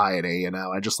my anxiety, you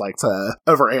know. I just like to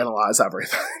overanalyze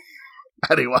everything.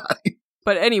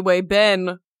 Anyway,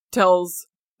 Ben tells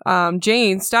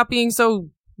Jane, stop being so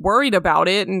worried about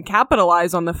it and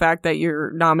capitalize on the fact that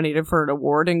you're nominated for an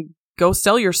award and go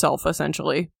sell yourself,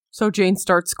 essentially. So Jane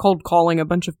starts cold calling a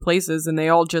bunch of places, and they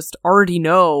all just already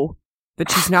know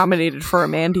that she's nominated for a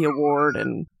Mandy Award.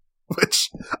 And which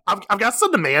I'm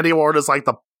guessing the Mandy Award is like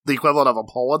the equivalent of a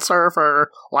Pulitzer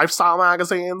for lifestyle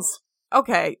magazines.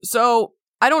 Okay, so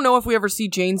I don't know if we ever see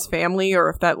Jane's family or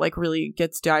if that like really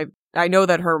gets dived. I know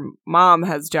that her mom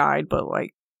has died, but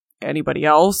like anybody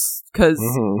else? Because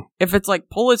if it's like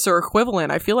Pulitzer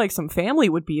equivalent, I feel like some family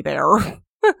would be there.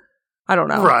 I don't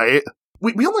know. Right.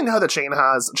 We only know that Jane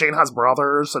has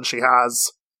brothers, and she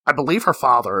has, I believe her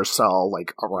father is still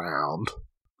like around.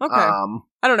 Okay.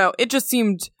 I don't know. It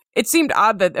seemed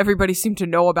odd that everybody seemed to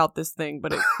know about this thing,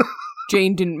 but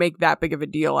Jane didn't make that big of a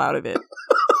deal out of it.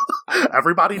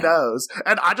 Everybody knows.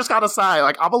 And I just gotta say,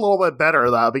 like, I'm a little bit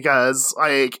bitter though, because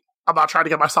like, I'm not trying to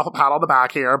give myself a pat on the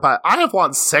back here, but I have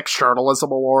won 6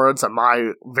 journalism awards in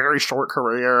my very short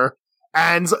career,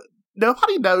 and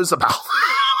nobody knows about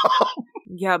them.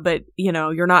 Yeah, but, you know,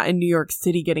 you're not in New York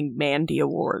City getting Mandy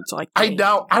Awards. Like, I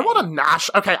know. I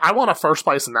want a first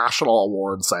place national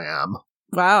award, Sam.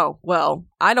 Wow. Well,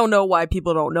 I don't know why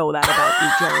people don't know that about you,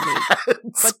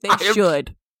 Jeremy. But they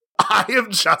should. I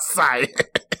am just saying.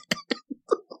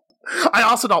 I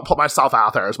also don't put myself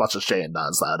out there as much as Jane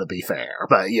does, though, to be fair.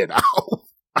 But, you know,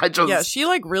 Yeah, she,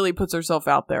 like, really puts herself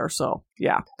out there, so,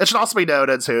 yeah. It should also be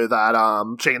noted, too,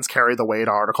 that Jane's Carry the Weight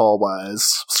article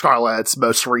was Scarlett's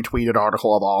most retweeted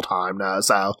article of all time now,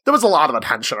 so there was a lot of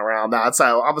attention around that,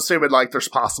 so I'm assuming, like, there's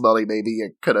a possibility maybe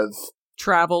it could have...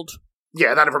 traveled.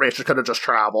 Yeah, that information could have just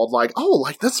traveled, like, oh,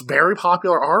 like, this very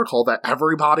popular article that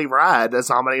everybody read is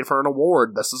nominated for an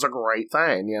award. This is a great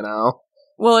thing, you know?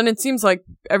 Well, and it seems like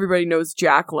everybody knows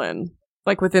Jacqueline,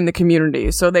 like, within the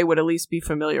community, so they would at least be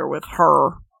familiar with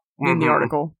her in the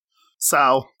article.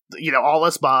 So, you know, all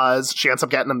this buzz, she ends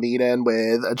up getting a meeting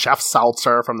with Jeff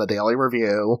Seltzer from the Daily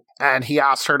Review, and he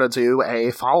asked her to do a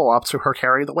follow-up to her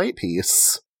Carry the Weight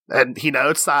piece. And he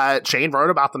notes that Jane wrote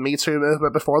about the Me Too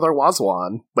movement before there was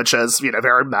one, which is, you know,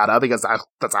 very meta, because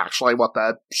that's actually what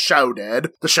the show did.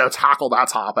 The show tackled that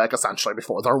topic, essentially,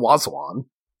 before there was one.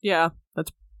 Yeah,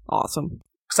 that's awesome.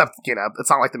 Except, you know, it's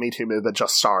not like the Me Too movement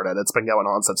just started. It's been going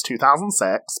on since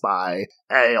 2006 by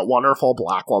a wonderful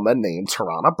black woman named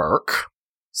Tarana Burke.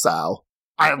 So,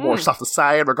 I have more stuff to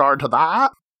say in regard to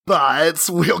that, but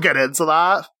we'll get into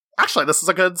that. Actually, this is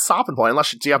a good stopping point,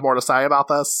 do you have more to say about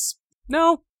this?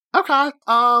 No. Okay,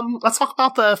 let's talk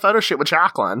about the photo shoot with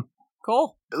Jacqueline.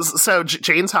 Cool. So,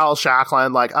 Jane tells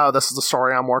Jacqueline, like, oh, this is the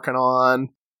story I'm working on.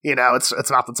 You know, it's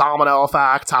about the domino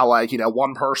effect, how, like, you know,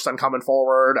 one person coming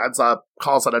forward ends up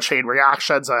causing a chain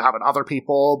reaction to having other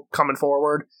people coming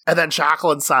forward. And then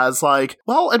Jacqueline says, like,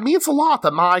 well, it means a lot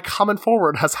that my coming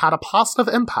forward has had a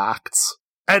positive impact.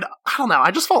 And I don't know,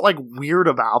 I just felt, like, weird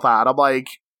about that. I'm like,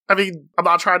 I mean, I'm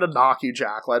not trying to knock you,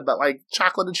 Jacqueline, but, like,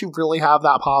 Jacqueline, did you really have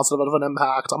that positive of an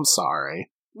impact? I'm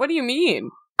sorry. What do you mean?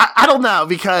 I don't know,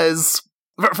 because,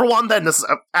 for one thing, this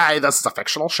is a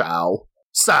fictional show,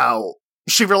 so...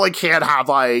 she really can't have,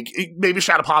 like, maybe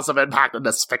she had a positive impact in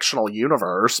this fictional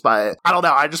universe, but I don't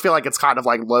know, I just feel like it's kind of,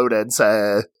 like, loaded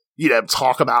to, you know,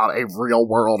 talk about a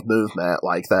real-world movement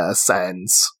like this and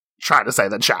try to say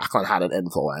that Jacqueline had an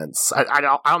influence. I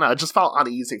don't know, it just felt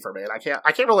uneasy for me, and I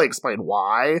can't really explain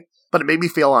why, but it made me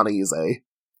feel uneasy.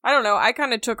 I don't know, I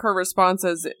kind of took her response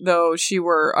as though she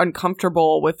were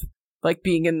uncomfortable with, like,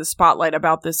 being in the spotlight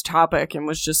about this topic and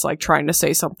was just, like, trying to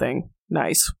say something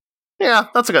nice. Yeah,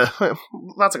 that's a good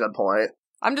point.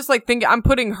 I'm just like thinking, I'm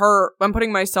putting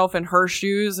myself in her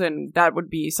shoes, and that would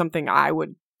be something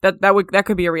that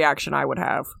could be a reaction I would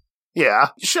have. Yeah.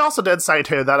 She also did say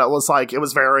too that it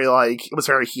was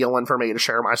very healing for me to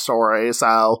share my story.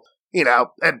 So, you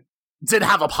know, it did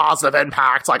have a positive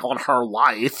impact, like, on her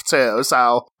life too.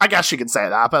 So I guess you could say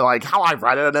that, but, like, how I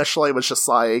read it initially was just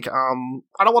like, I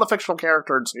don't want a fictional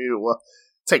character to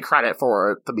take credit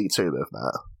for the Me Too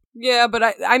movement. Yeah,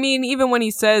 but I mean, even when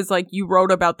he says, like, you wrote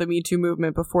about the Me Too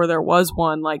movement before there was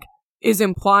one, like, is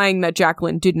implying that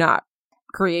Jacqueline did not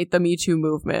create the Me Too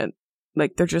movement.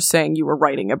 Like, they're just saying you were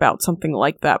writing about something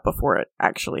like that before it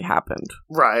actually happened.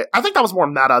 Right. I think that was more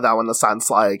meta, though, in the sense,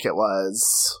 like, it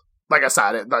was, like I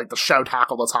said, like, the show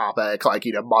tackled the topic, like,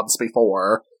 you know, months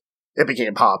before. it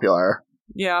became popular.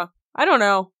 Yeah. I don't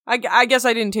know. I guess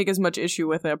I didn't take as much issue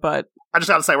with it, but... I just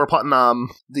gotta say, we're putting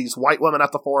these white women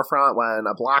at the forefront when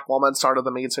a black woman started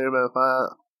the Me Too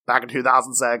movement back in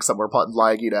 2006, and we're putting,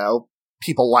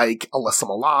 people like Alyssa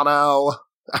Milano,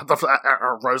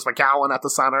 or Rose McGowan at the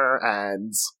center,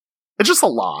 and it's just a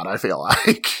lot, I feel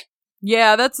like.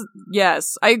 Yeah,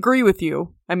 yes, I agree with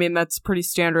you. I mean, that's pretty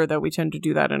standard that we tend to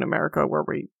do that in America, where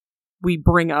we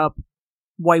bring up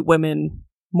white women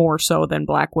more so than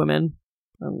black women.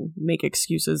 Make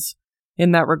excuses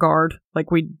in that regard. Like,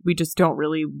 we just don't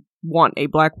really want a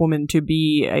black woman to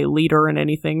be a leader in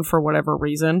anything for whatever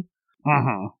reason.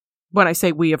 Mm-hmm. When I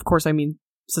say we, of course, I mean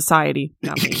society,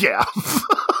 not me. Yeah.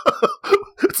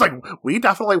 It's like, we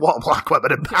definitely want black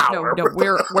women in power. No,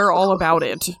 we're all about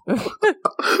it.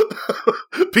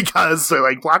 Because,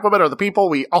 black women are the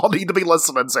people we all need to be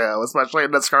listening to, especially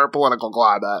in this current political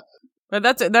climate. But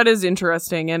that is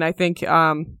interesting, and I think,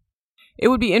 it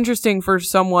would be interesting for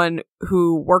someone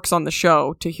who works on the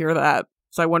show to hear that.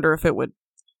 So I wonder if it would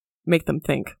make them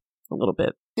think a little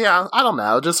bit. Yeah, I don't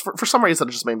know. Just for some reason,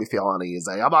 it just made me feel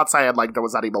uneasy. I'm not saying, there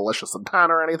was any malicious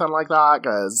intent or anything like that,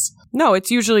 because... No, it's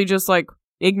usually just,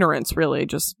 ignorance, really.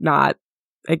 Just not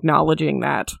acknowledging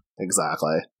that.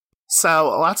 Exactly.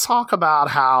 So, let's talk about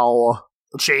how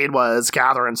Jane was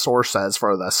gathering sources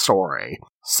for this story.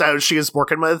 So she's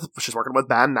working with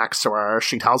Ben next to her.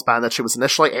 She tells Ben that she was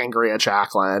initially angry at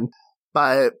Jacqueline,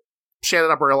 but she ended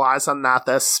up realizing that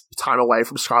this time away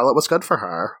from Scarlett was good for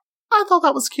her. I thought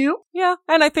that was cute. Yeah,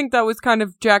 and I think that was kind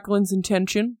of Jacqueline's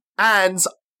intention. And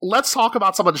let's talk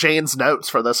about some of Jane's notes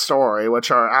for this story,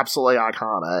 which are absolutely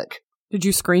iconic. Did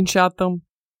you screenshot them?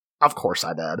 Of course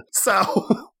I did.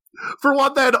 So... For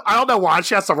one thing, I don't know why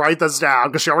she has to write this down,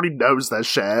 because she already knows this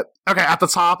shit. Okay, at the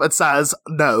top it says,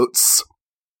 notes.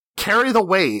 Carry the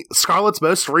weight, Scarlett's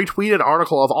most retweeted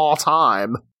article of all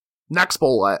time. Next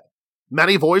bullet.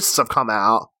 Many voices have come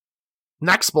out.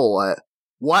 Next bullet.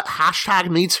 What hashtag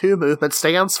 #MeToo movement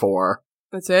stands for.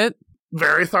 That's it?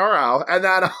 Very thorough. And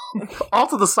then,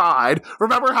 off to the side,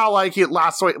 remember how,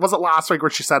 last week where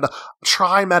she said,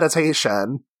 try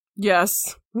meditation?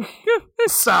 Yes.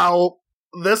 So...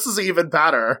 This is even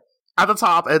better. At the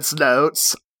top, it's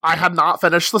notes. I had not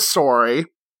finished the story.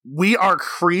 We are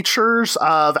creatures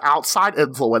of outside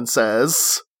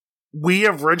influences. We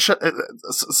originate...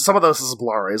 Some of this is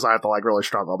blurry, so I have to, really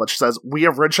struggle. But she says, we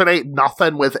originate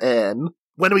nothing within.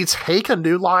 When we take a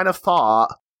new line of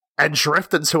thought and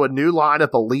drift into a new line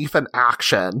of belief and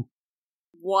action.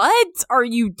 What are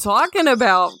you talking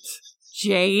about,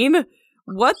 Jane?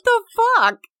 What the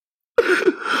fuck?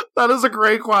 That is a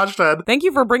great question. Thank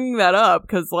you for bringing that up,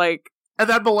 because, And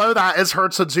then below that is her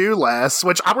to-do list,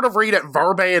 which I'm going to read it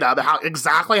verbatim,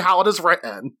 exactly how it is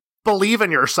written. Believe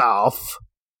in yourself.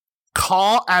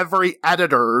 Call every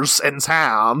editors in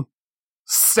town.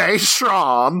 Stay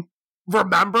strong.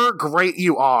 Remember great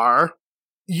you are.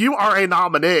 You are a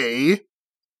nominee.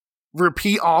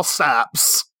 Repeat all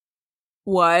steps.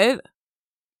 What?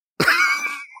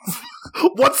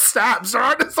 What steps?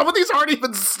 Some of these aren't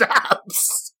even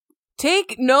steps.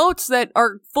 Take notes that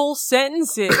are full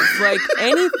sentences,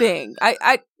 anything.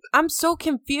 I'm so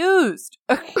confused.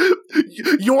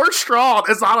 You're strong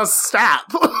is not a step.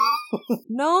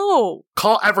 No.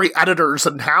 Call every editors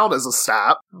in town is a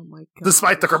step. Oh my god.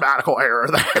 Despite the grammatical error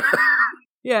there.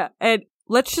 Yeah, and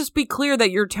let's just be clear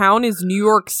that your town is New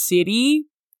York City,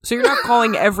 so you're not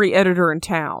calling every editor in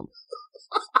town.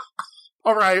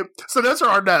 All right, so those are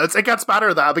our notes. It gets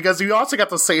better, though, because you also get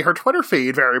to see her Twitter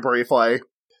feed very briefly.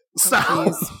 So,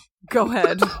 go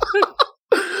ahead.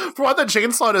 For one, the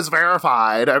Jane Sloan is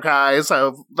verified, okay?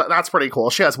 So that's pretty cool.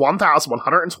 She has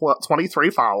 1,123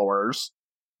 followers.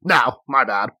 No, my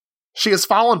bad. She has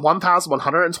followed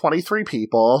 1,123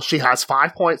 people. She has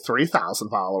 5.3 thousand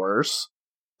followers.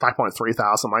 5.3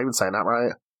 thousand, am I even saying that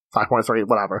right? 5.3,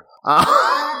 whatever.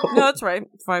 No, that's right.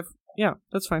 5, yeah,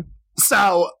 that's fine.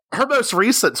 So, her most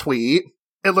recent tweet,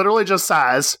 it literally just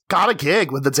says, got a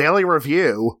gig with the Daily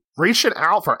Review, reaching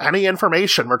out for any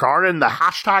information regarding the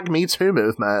hashtag #MeToo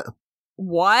movement.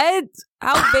 What?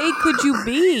 How vague could you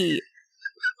be?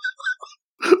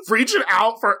 Reaching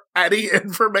out for any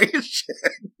information.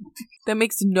 That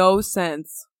makes no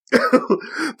sense.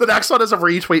 The next one is a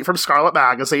retweet from Scarlet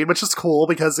Magazine, which is cool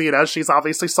because, she's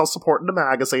obviously still supporting the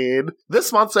magazine.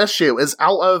 This month's issue is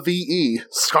LOVE,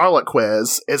 Scarlet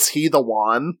Quiz. Is he the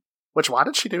one? Which, why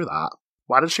did she do that?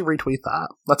 Why did she retweet that?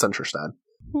 That's interesting.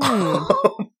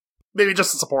 Maybe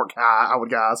just to support Kat, I would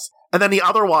guess. And then the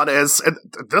other one is,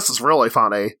 this is really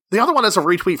funny, the other one is a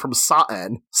retweet from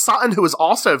Sutton, who is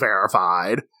also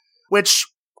verified, which,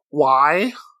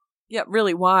 why? Yeah,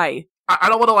 really, why? I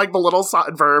don't want to like belittle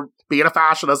Sutton for being a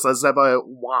fashionista, but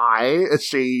why is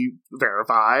she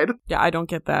verified? Yeah, I don't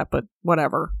get that, but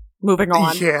whatever. Moving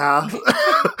on. Yeah.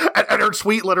 and her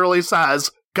tweet literally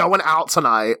says, "Going out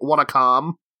tonight, wanna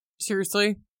come?"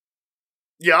 Seriously?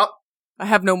 Yep. I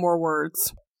have no more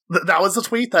words. That was the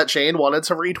tweet that Jane wanted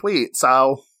to retweet,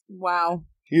 so... Wow.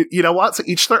 You know what? So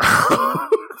each their own.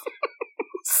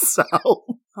 So...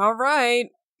 Alright.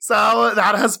 So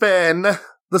that has been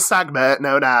the segment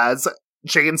known as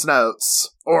Jane's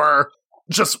Notes, or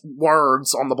just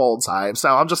words on the bold side. So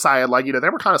I'm just saying, like, they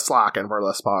were kind of slacking for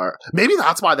this part. Maybe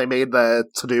that's why they made the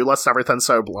to-do list and everything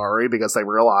so blurry, because they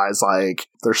realized, like,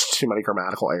 there's too many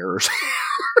grammatical errors.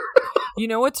 You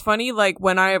know what's funny? Like,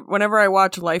 whenever I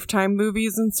watch Lifetime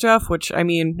movies and stuff, which, I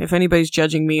mean, if anybody's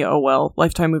judging me, oh well,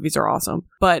 Lifetime movies are awesome.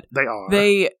 But they are.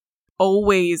 They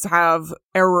always have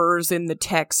errors in the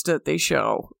text that they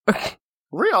show.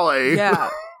 Really? Yeah.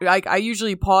 I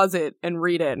usually pause it and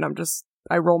read it, and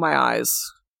I roll my eyes,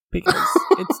 because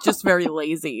it's just very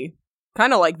lazy.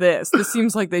 Kind of like this. This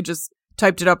seems like they just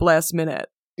typed it up last minute.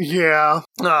 Yeah.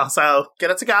 So,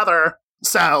 get it together.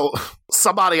 So,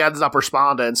 somebody ends up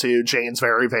responding to Jane's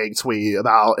very vague tweet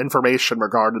about information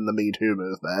regarding the Me Too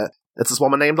movement. It's this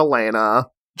woman named Elena.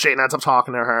 Jane ends up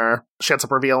talking to her. She ends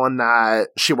up revealing that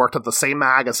she worked at the same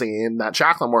magazine that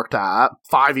Jacqueline worked at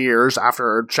 5 years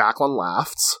after Jacqueline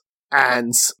left.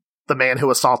 And the man who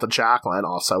assaulted Jacqueline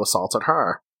also assaulted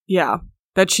her. Yeah.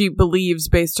 That she believes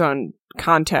based on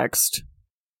context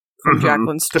from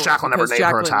Jacqueline's story. Because Jacqueline never named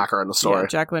her attacker in the story. Yeah,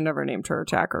 Jacqueline never named her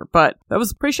attacker. But that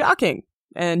was pretty shocking.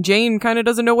 And Jane kind of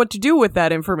doesn't know what to do with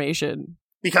that information.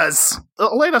 Because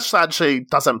Elena said she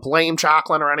doesn't blame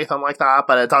Jacqueline or anything like that,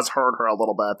 but it does hurt her a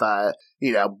little bit that,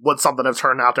 would something have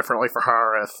turned out differently for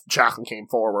her if Jacqueline came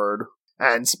forward?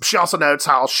 And she also notes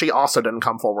how she also didn't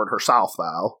come forward herself,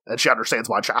 though, and she understands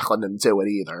why Jacqueline didn't do it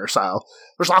either, so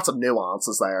there's lots of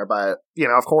nuances there, but,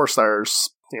 of course there's,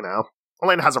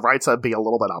 Elena has a right to be a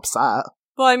little bit upset.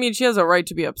 Well, I mean, she has a right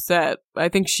to be upset. I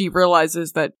think she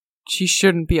realizes that she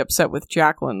shouldn't be upset with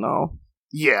Jacqueline, though.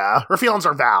 Yeah, her feelings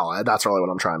are valid. That's really what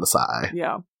I'm trying to say.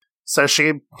 Yeah. So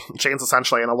Jane's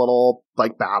essentially in a little,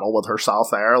 battle with herself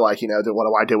there. Like, what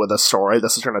do I do with this story?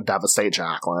 This is going to devastate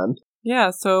Jacqueline.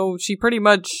 Yeah, so she pretty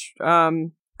much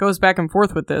goes back and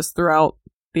forth with this throughout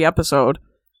the episode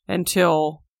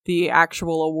until the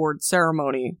actual award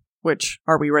ceremony, which,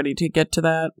 are we ready to get to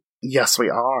that? Yes, we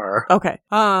are. Okay.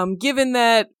 Given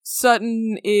that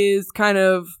Sutton is kind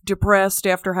of depressed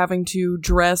after having to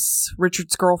dress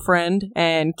Richard's girlfriend,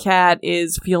 and Kat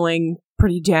is feeling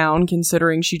pretty down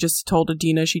considering she just told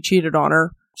Adina she cheated on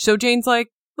her. So Jane's like,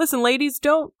 listen, ladies,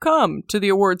 don't come to the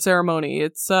award ceremony.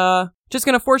 It's, just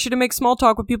gonna force you to make small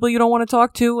talk with people you don't want to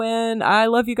talk to, and I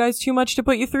love you guys too much to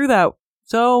put you through that.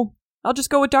 So, I'll just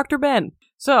go with Dr. Ben.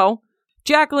 So,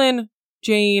 Jacqueline,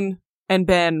 Jane, and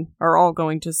Ben are all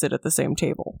going to sit at the same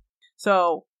table.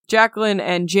 So, Jacqueline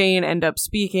and Jane end up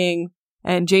speaking,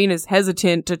 and Jane is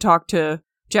hesitant to talk to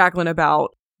Jacqueline about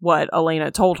what Elena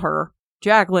told her.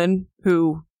 Jacqueline,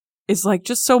 who is,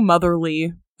 just so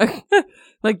motherly,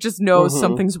 just knows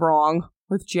something's wrong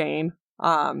with Jane.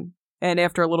 And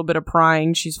after a little bit of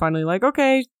prying, she's finally like,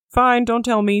 okay, fine, don't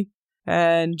tell me.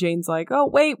 And Jane's like, oh,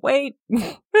 wait.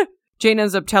 Jane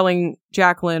ends up telling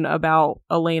Jacqueline about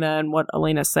Elena and what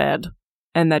Elena said,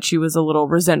 and that she was a little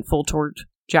resentful toward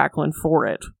Jacqueline for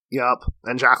it. Yep,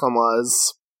 and Jacqueline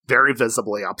was very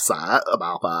visibly upset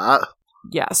about that.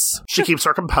 Yes. She keeps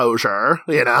her composure,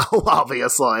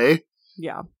 obviously.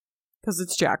 Yeah, because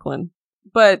it's Jacqueline.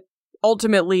 But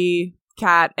ultimately,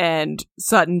 Kat and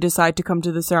Sutton decide to come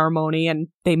to the ceremony, and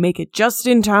they make it just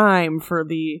in time for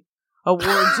the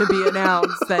award to be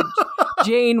announced that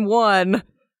Jane won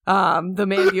the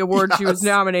Mandy Award she was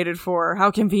nominated for. How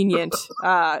convenient.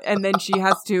 And then she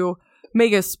has to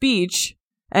make a speech,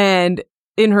 and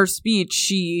in her speech,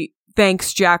 she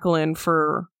thanks Jacqueline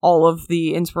for all of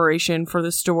the inspiration for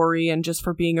the story and just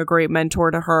for being a great mentor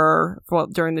to her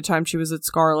during the time she was at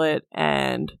Scarlet.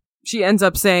 And she ends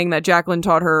up saying that Jacqueline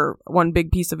taught her one big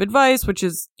piece of advice, which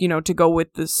is, to go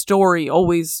with the story.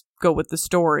 Always go with the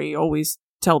story. Always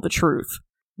tell the truth.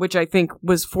 Which I think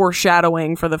was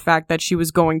foreshadowing for the fact that she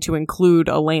was going to include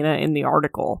Elena in the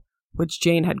article, which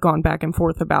Jane had gone back and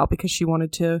forth about because she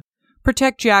wanted to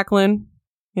protect Jacqueline,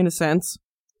 in a sense.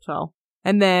 So,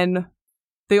 and then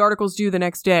the article's due the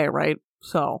next day, right?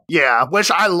 So. Yeah, which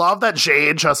I love that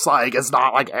Jane just, is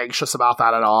not, anxious about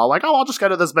that at all. Like, oh, I'll just go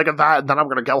to this big event, and then I'm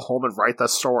gonna go home and write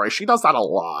this story. She does that a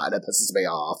lot. It pisses me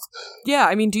off. Yeah,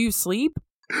 I mean, do you sleep?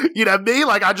 Me,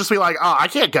 I'd just be like, oh, I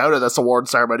can't go to this award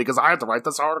ceremony because I have to write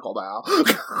this article now.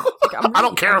 I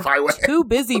don't care if I win. Too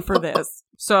busy for this.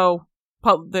 So,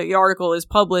 the article is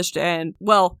published, and,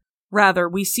 well, rather,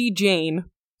 we see Jane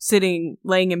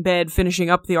laying in bed, finishing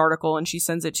up the article, and she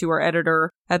sends it to her editor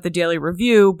at the Daily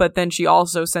Review, but then she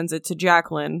also sends it to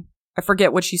Jacqueline. I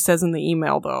forget what she says in the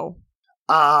email, though.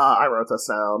 I wrote this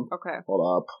down. Okay.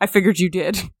 Hold up. I figured you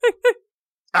did.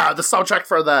 The subject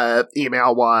for the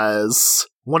email was,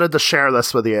 wanted to share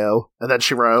this with you, and then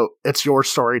she wrote, it's your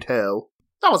story too.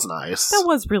 That was nice. That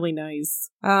was really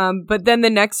nice. But then the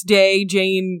next day,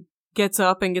 Jane gets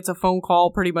up and gets a phone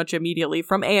call pretty much immediately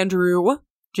from Andrew,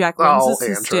 Jacqueline's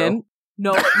assistant.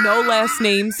 Andrew. No last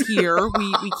names here.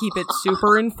 We keep it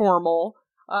super informal.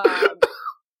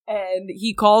 And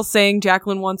he calls saying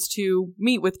Jacqueline wants to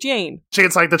meet with Jane.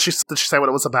 Jane's like, did she say what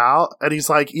it was about? And he's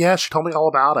like, yeah, she told me all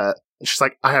about it. And she's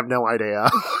like, I have no idea.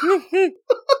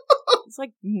 It's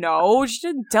like, no, she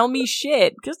didn't tell me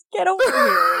shit. Just get over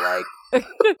here, like.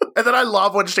 And then I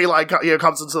love when she, like,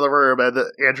 comes into the room and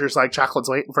Andrew's like, Jacqueline's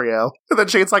waiting for you. And then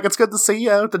Jane's like, it's good to see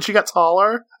you. Did she get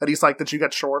taller? And he's like, did you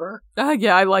get shorter?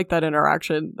 Yeah, I like that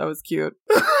interaction. That was cute.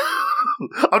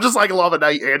 I'm just, like, loving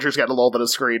that Andrew's getting a little bit of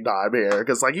screen time here.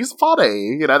 Because, like, he's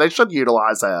funny. You know, they should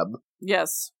utilize him.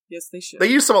 Yes, they should. They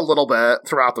used him a little bit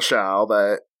throughout the show,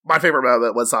 but my favorite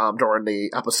moment was during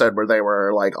the episode where they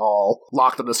were, like, all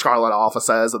locked in the Scarlet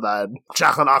offices, and then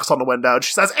Jacqueline knocks on the window, and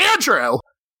she says, Andrew!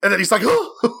 And then he's like,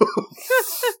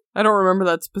 I don't remember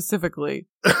that specifically.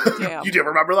 Damn. You do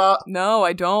remember that? No,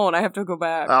 I don't. I have to go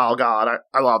back. Oh, God.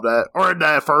 I loved it. Or in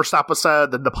the first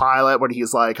episode, in the pilot, when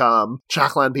he's like,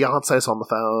 Jacqueline, Beyonce's on the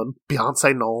phone.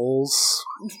 Beyonce Knowles.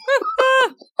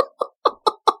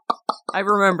 I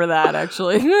remember that,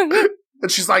 actually. And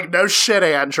she's like, no shit,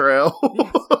 Andrew.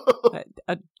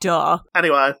 Duh.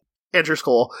 Anyway, Andrew's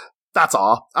cool. That's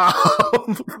all.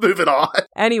 Moving on.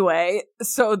 Anyway,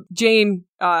 so Jane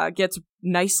gets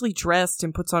nicely dressed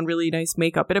and puts on really nice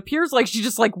makeup. It appears like she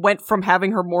just, like, went from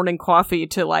having her morning coffee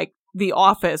to, like, the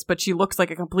office, but she looks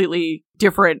like a completely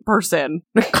different person.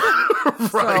 Right.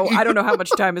 So I don't know how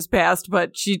much time has passed,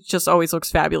 but she just always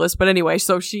looks fabulous. But anyway,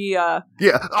 so she yeah.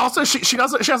 Also, she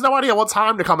has no idea what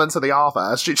time to come into the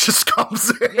office. She just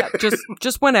comes in. Yeah,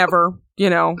 just whenever, you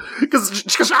know. Because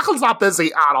Jacqueline's not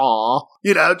busy at all.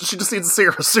 You know, she just needs to see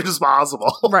her as soon as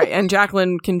possible. Right, and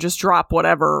Jacqueline can just drop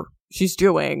whatever she's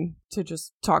doing to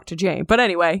just talk to Jane. But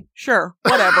anyway, sure,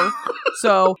 whatever.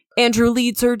 So Andrew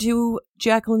leads her to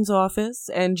Jacqueline's office,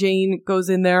 and Jane goes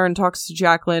in there and talks to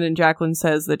Jacqueline, and Jacqueline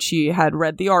says that she had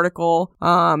read the article,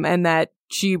 and that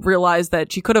she realized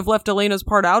that she could have left Elena's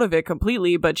part out of it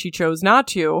completely, but she chose not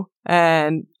to.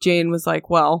 And Jane was like,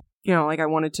 well, you know, like, I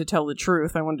wanted to tell the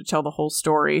truth. I wanted to tell the whole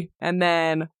story. And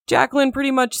then Jacqueline pretty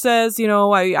much says, you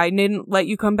know, I didn't let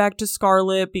you come back to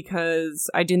Scarlet because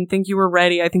I didn't think you were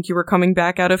ready. I think you were coming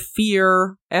back out of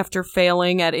fear after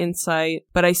failing at Insight.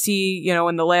 But I see, you know,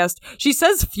 in the last, she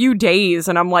says few days,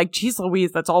 and I'm like, geez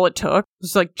Louise, that's all it took.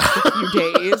 It's like just a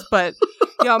few days. But,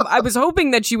 yeah, I was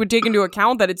hoping that she would take into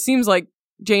account that it seems like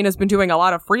Jane has been doing a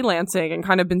lot of freelancing and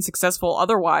kind of been successful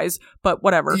otherwise, but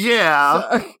whatever.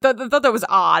 Yeah. So, thought that was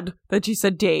odd that she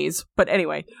said days, but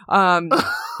anyway.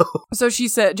 So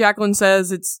Jacqueline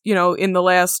says it's, you know, in the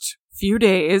last few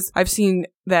days, I've seen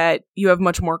that you have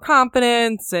much more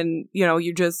confidence, and, you know,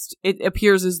 it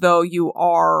appears as though you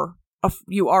are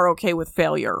okay with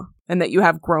failure and that you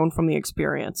have grown from the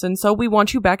experience. And so we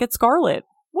want you back at Scarlet.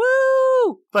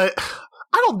 Woo! But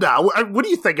I don't know. What do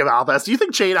you think about this? Do you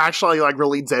think Jane actually, like,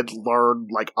 really did learn,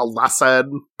 like, a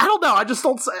lesson? I don't know. I just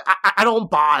don't. I don't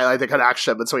buy, like, the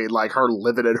connection between, like, her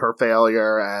living in her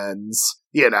failure and,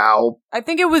 you know. I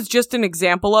think it was just an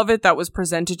example of it that was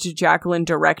presented to Jacqueline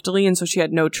directly, and so she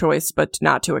had no choice but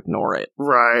not to ignore it.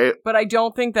 Right. But I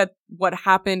don't think that what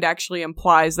happened actually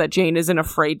implies that Jane isn't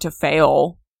afraid to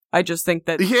fail. I just think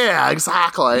that. Yeah,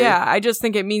 exactly. Yeah, I just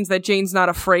think it means that Jane's not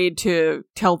afraid to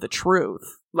tell the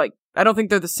truth. Like, I don't think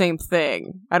they're the same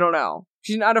thing. I don't know.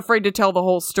 She's not afraid to tell the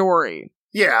whole story.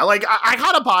 Yeah, like, I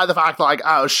kind of buy the fact that, like,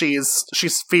 oh, she's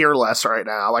fearless right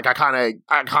now. Like, I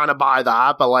kind of buy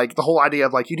that, but, like, the whole idea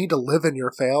of, like, you need to live in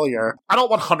your failure, I don't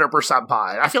 100%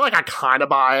 buy it. I feel like I kind of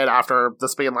buy it after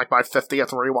this being, like, my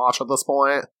 50th rewatch at this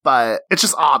point, but it's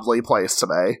just oddly placed to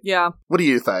me. Yeah. What do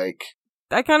you think?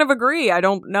 I kind of agree. I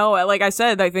don't know. Like I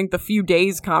said, I think the few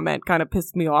days comment kind of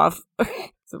pissed me off.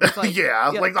 So like, yeah,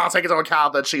 like, not taking into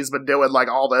account that she's been doing, like,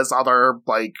 all this other,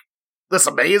 like, this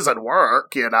amazing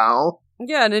work, you know?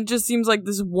 Yeah, and it just seems like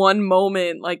this one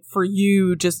moment, like, for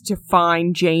you just to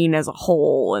find Jane as a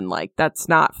whole, and, like, that's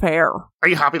not fair. Are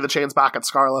you happy that Jane's back at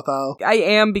Scarlet, though? I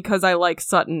am, because I like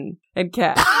Sutton and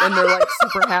Kat, and they're, like,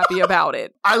 super happy about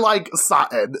it. I like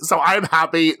Sutton, so I'm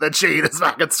happy that Jane is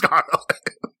back at Scarlet.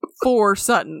 For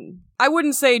Sutton. I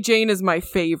wouldn't say Jane is my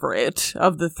favorite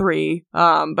of the three,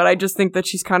 but I just think that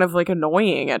she's kind of like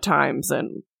annoying at times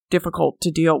and difficult to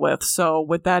deal with. So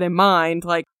with that in mind,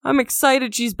 like, I'm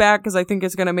excited she's back because I think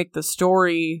it's going to make the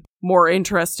story more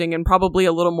interesting and probably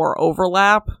a little more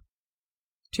overlap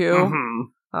too.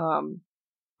 Mm-hmm.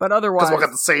 But otherwise, because we'll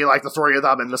get to see like the three of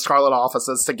them in the Scarlet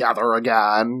offices together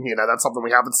again. You know, that's something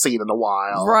we haven't seen in a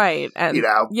while, right? And you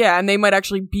know, yeah, and they might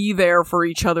actually be there for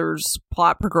each other's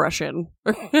plot progression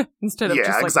instead of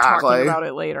just like talking about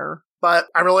it later. But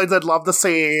I really did love the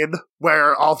scene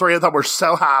where all three of them were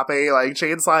so happy. Like,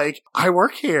 Jane's like, I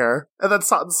work here. And then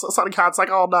Son and Cat's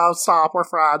like, oh no, stop, we're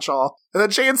fragile. And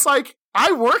then Jane's like,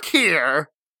 I work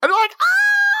here. And they're like,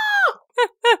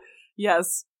 ah!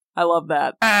 Yes, I love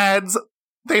that. And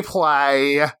they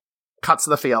play Cuts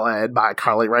to the Feeling by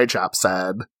Carly Rae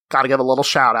Jepsen. Gotta give a little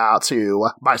shout out to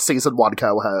my season 1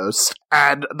 co-host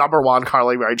and number 1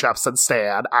 Carly Rae Jepsen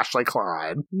stan, Ashley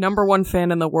Klein. Number 1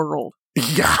 fan in the world.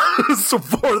 Yes,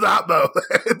 for that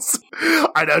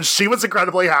moment. I know she was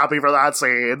incredibly happy for that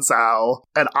scene,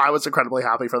 and I was incredibly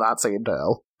happy for that scene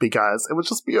too, because it was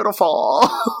just beautiful.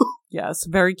 Yes,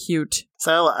 very cute.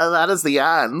 So that is the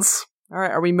end. All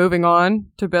right, are we moving on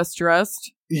to Best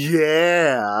Dressed?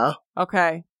 Yeah.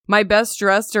 Okay. My best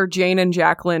dressed are Jane and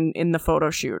Jacqueline in the photo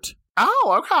shoot.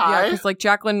 Oh, okay. Yeah, because like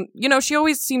Jacqueline, you know, she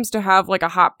always seems to have like a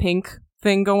hot pink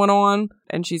thing going on,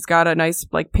 and she's got a nice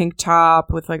like pink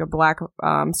top with like a black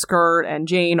skirt, and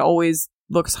Jane always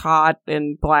looks hot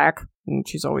in black, and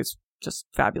she's always just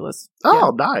fabulous.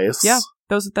 Oh, yeah. Nice. Yeah,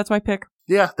 that's my pick.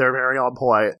 Yeah, they're very on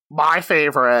point. My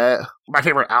favorite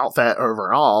outfit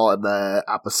overall in the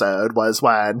episode was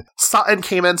when Sutton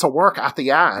came into work at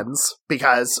the end,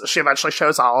 because she eventually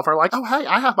shows Oliver like, oh, hey,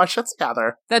 I have my shit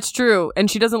together. That's true, and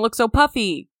she doesn't look so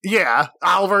puffy. Yeah,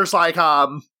 Oliver's like,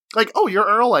 oh, you're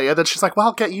early. And then she's like,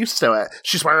 well, get used to it.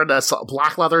 She's wearing this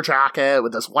black leather jacket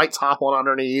with this white top on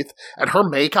underneath. And her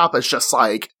makeup is just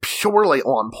like purely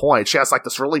on point. She has like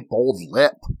this really bold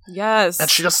lip. Yes. And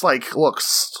she just like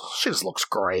looks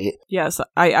great. Yes.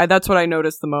 I that's what I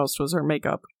noticed the most was her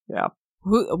makeup. Yeah.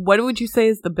 What would you say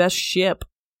is the best ship?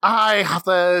 I have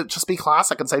to just be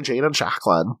classic and say Jane and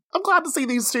Jacqueline. I'm glad to see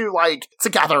these two like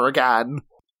together again.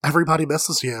 Everybody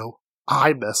misses you.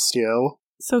 I missed you.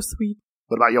 So sweet.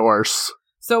 What about yours?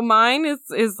 So mine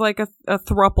is like a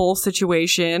throuple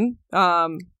situation.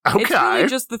 Okay. It's really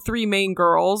just the three main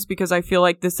girls, because I feel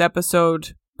like this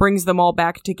episode brings them all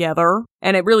back together,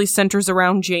 and it really centers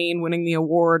around Jane winning the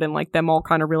award and like them all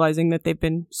kind of realizing that they've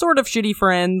been sort of shitty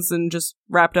friends and just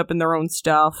wrapped up in their own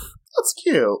stuff. That's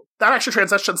cute. That actually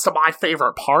transitions to my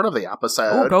favorite part of the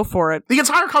episode. Oh, go for it. The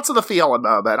entire Cuts of the Feeling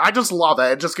moment. I just love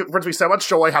it. It just brings me so much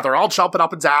joy how they're all jumping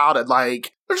up and down and,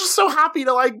 like, they're just so happy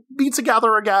to, like, be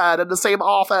together again in the same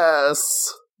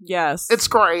office. Yes. It's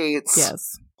great.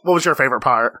 Yes. What was your favorite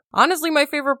part? Honestly, my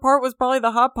favorite part was probably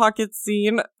the Hot Pocket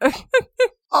scene.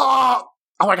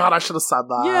 Oh my god, I should have said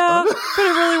that. Yeah, but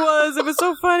it really was. It was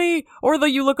so funny. Or the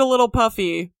you look a little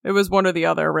puffy. It was one or the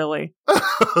other, really.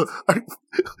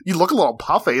 You look a little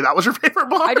puffy. That was your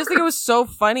favorite part? I just think it was so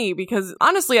funny because,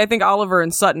 honestly, I think Oliver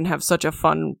and Sutton have such a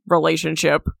fun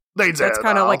relationship. They do. That's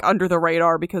kind of like under the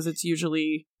radar because it's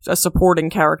usually a supporting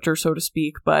character, so to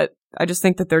speak. But I just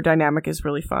think that their dynamic is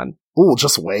really fun. Ooh,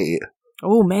 just wait.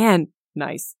 Oh, man.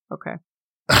 Nice. Okay.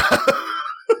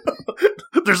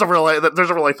 There's a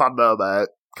really fun moment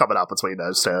coming up between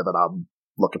those two that I'm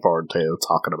looking forward to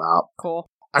talking about. Cool.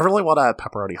 I really want a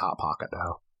pepperoni Hot Pocket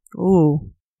now.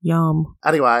 Ooh, yum.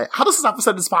 Anyway, how does this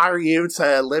episode inspire you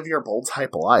to live your bold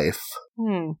type life?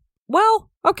 Well,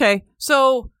 okay.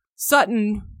 So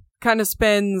Sutton kind of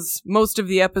spends most of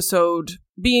the episode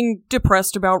being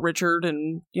depressed about Richard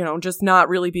and, you know, just not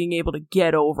really being able to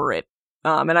get over it.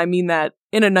 And I mean that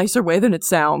in a nicer way than it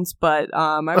sounds, but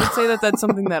I would say that that's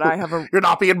something that I have a... You're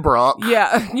not being Brooke.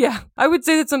 Yeah. I would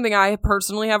say that's something I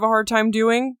personally have a hard time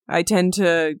doing. I tend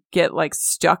to get, like,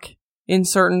 stuck in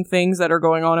certain things that are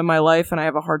going on in my life, and I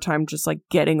have a hard time just, like,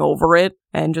 getting over it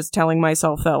and just telling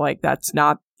myself that, like, that's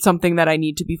not something that I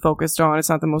need to be focused on. It's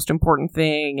not the most important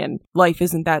thing, and life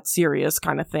isn't that serious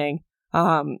kind of thing.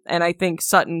 And I think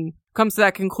Sutton comes to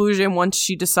that conclusion once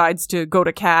she decides to go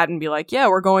to Kat and be like, yeah,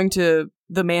 we're going to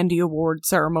the Mandy Award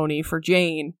ceremony for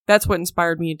Jane. That's what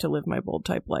inspired me to live my bold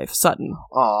type life. Sutton.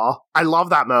 Aw. I love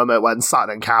that moment when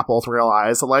Sutton and Kat both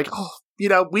realize, like, oh, you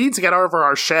know, we need to get over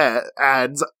our shit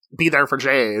and be there for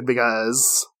Jane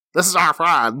because this is our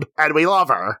friend and we love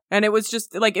her. And it was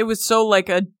just, like, it was so, like,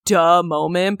 a duh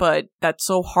moment, but that's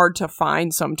so hard to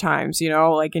find sometimes, you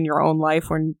know, like in your own life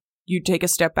when you take a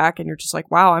step back and you're just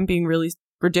like, wow, I'm being really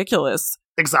ridiculous.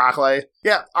 Exactly.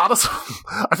 Yeah, honestly,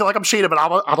 I feel like I'm cheating, but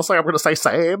honestly, I'm going to say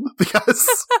same, because...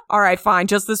 All right, fine,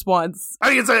 just this once.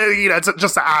 I mean,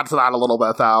 just to add to that a little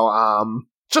bit, though,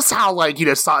 just how, like,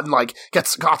 Sutton, like,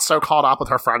 got so caught up with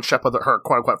her friendship, with her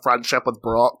quote-unquote friendship with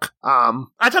Brooke.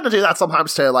 I tend to do that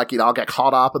sometimes, too, like, I'll get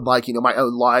caught up in, like, my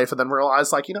own life, and then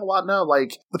realize, like, you know what, no,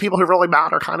 like, the people who really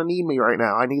matter kind of need me right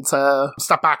now. I need to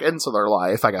step back into their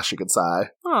life, I guess you could say.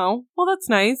 Oh, well, that's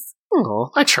nice.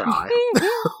 Oh, I try.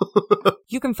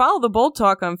 You can follow The Bold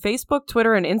Talk on Facebook,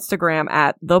 Twitter, and Instagram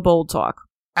at The Bold Talk.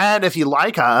 And if you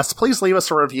like us, please leave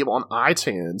us a review on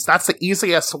iTunes. That's the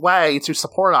easiest way to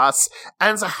support us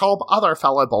and to help other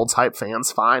fellow Bold Type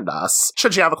fans find us.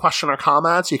 Should you have a question or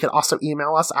comment, you can also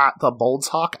email us at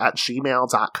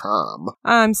theboldtalk@gmail.com.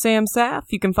 I'm Sam Saff.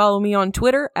 You can follow me on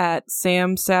Twitter at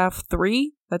SamSaff3.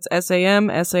 That's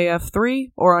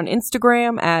SAMSAF3, or on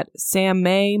Instagram at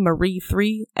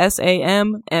SamMayMarie3,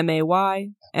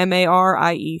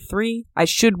 SAMMAYMARIE3. I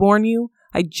should warn you,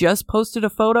 I just posted a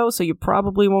photo, so you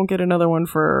probably won't get another one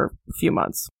for a few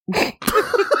months.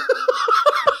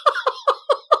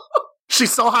 She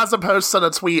still hasn't posted a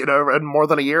tweet in more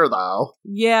than a year, though.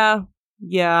 Yeah.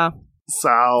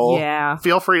 So, yeah.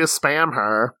 Feel free to spam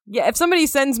her. Yeah, if somebody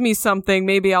sends me something,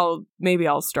 maybe I'll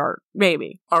start.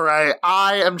 Maybe. All right,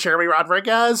 I am Jeremy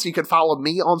Rodriguez. You can follow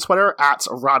me on Twitter at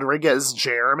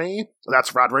RodriguezJeremy.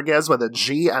 That's Rodriguez with a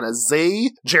G and a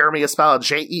Z. Jeremy is spelled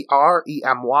Jeremy.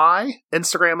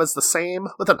 Instagram is the same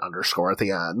with an underscore at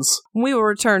the ends. We will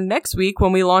return next week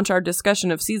when we launch our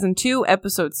discussion of Season 2,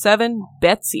 Episode 7,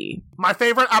 Betsy. My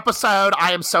favorite episode.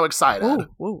 I am so excited.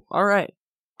 Ooh, all right.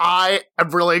 I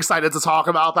am really excited to talk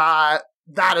about that.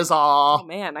 That is all. Oh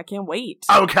man, I can't wait.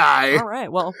 Okay. All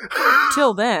right, well,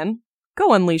 till then,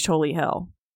 go unleash holy hell.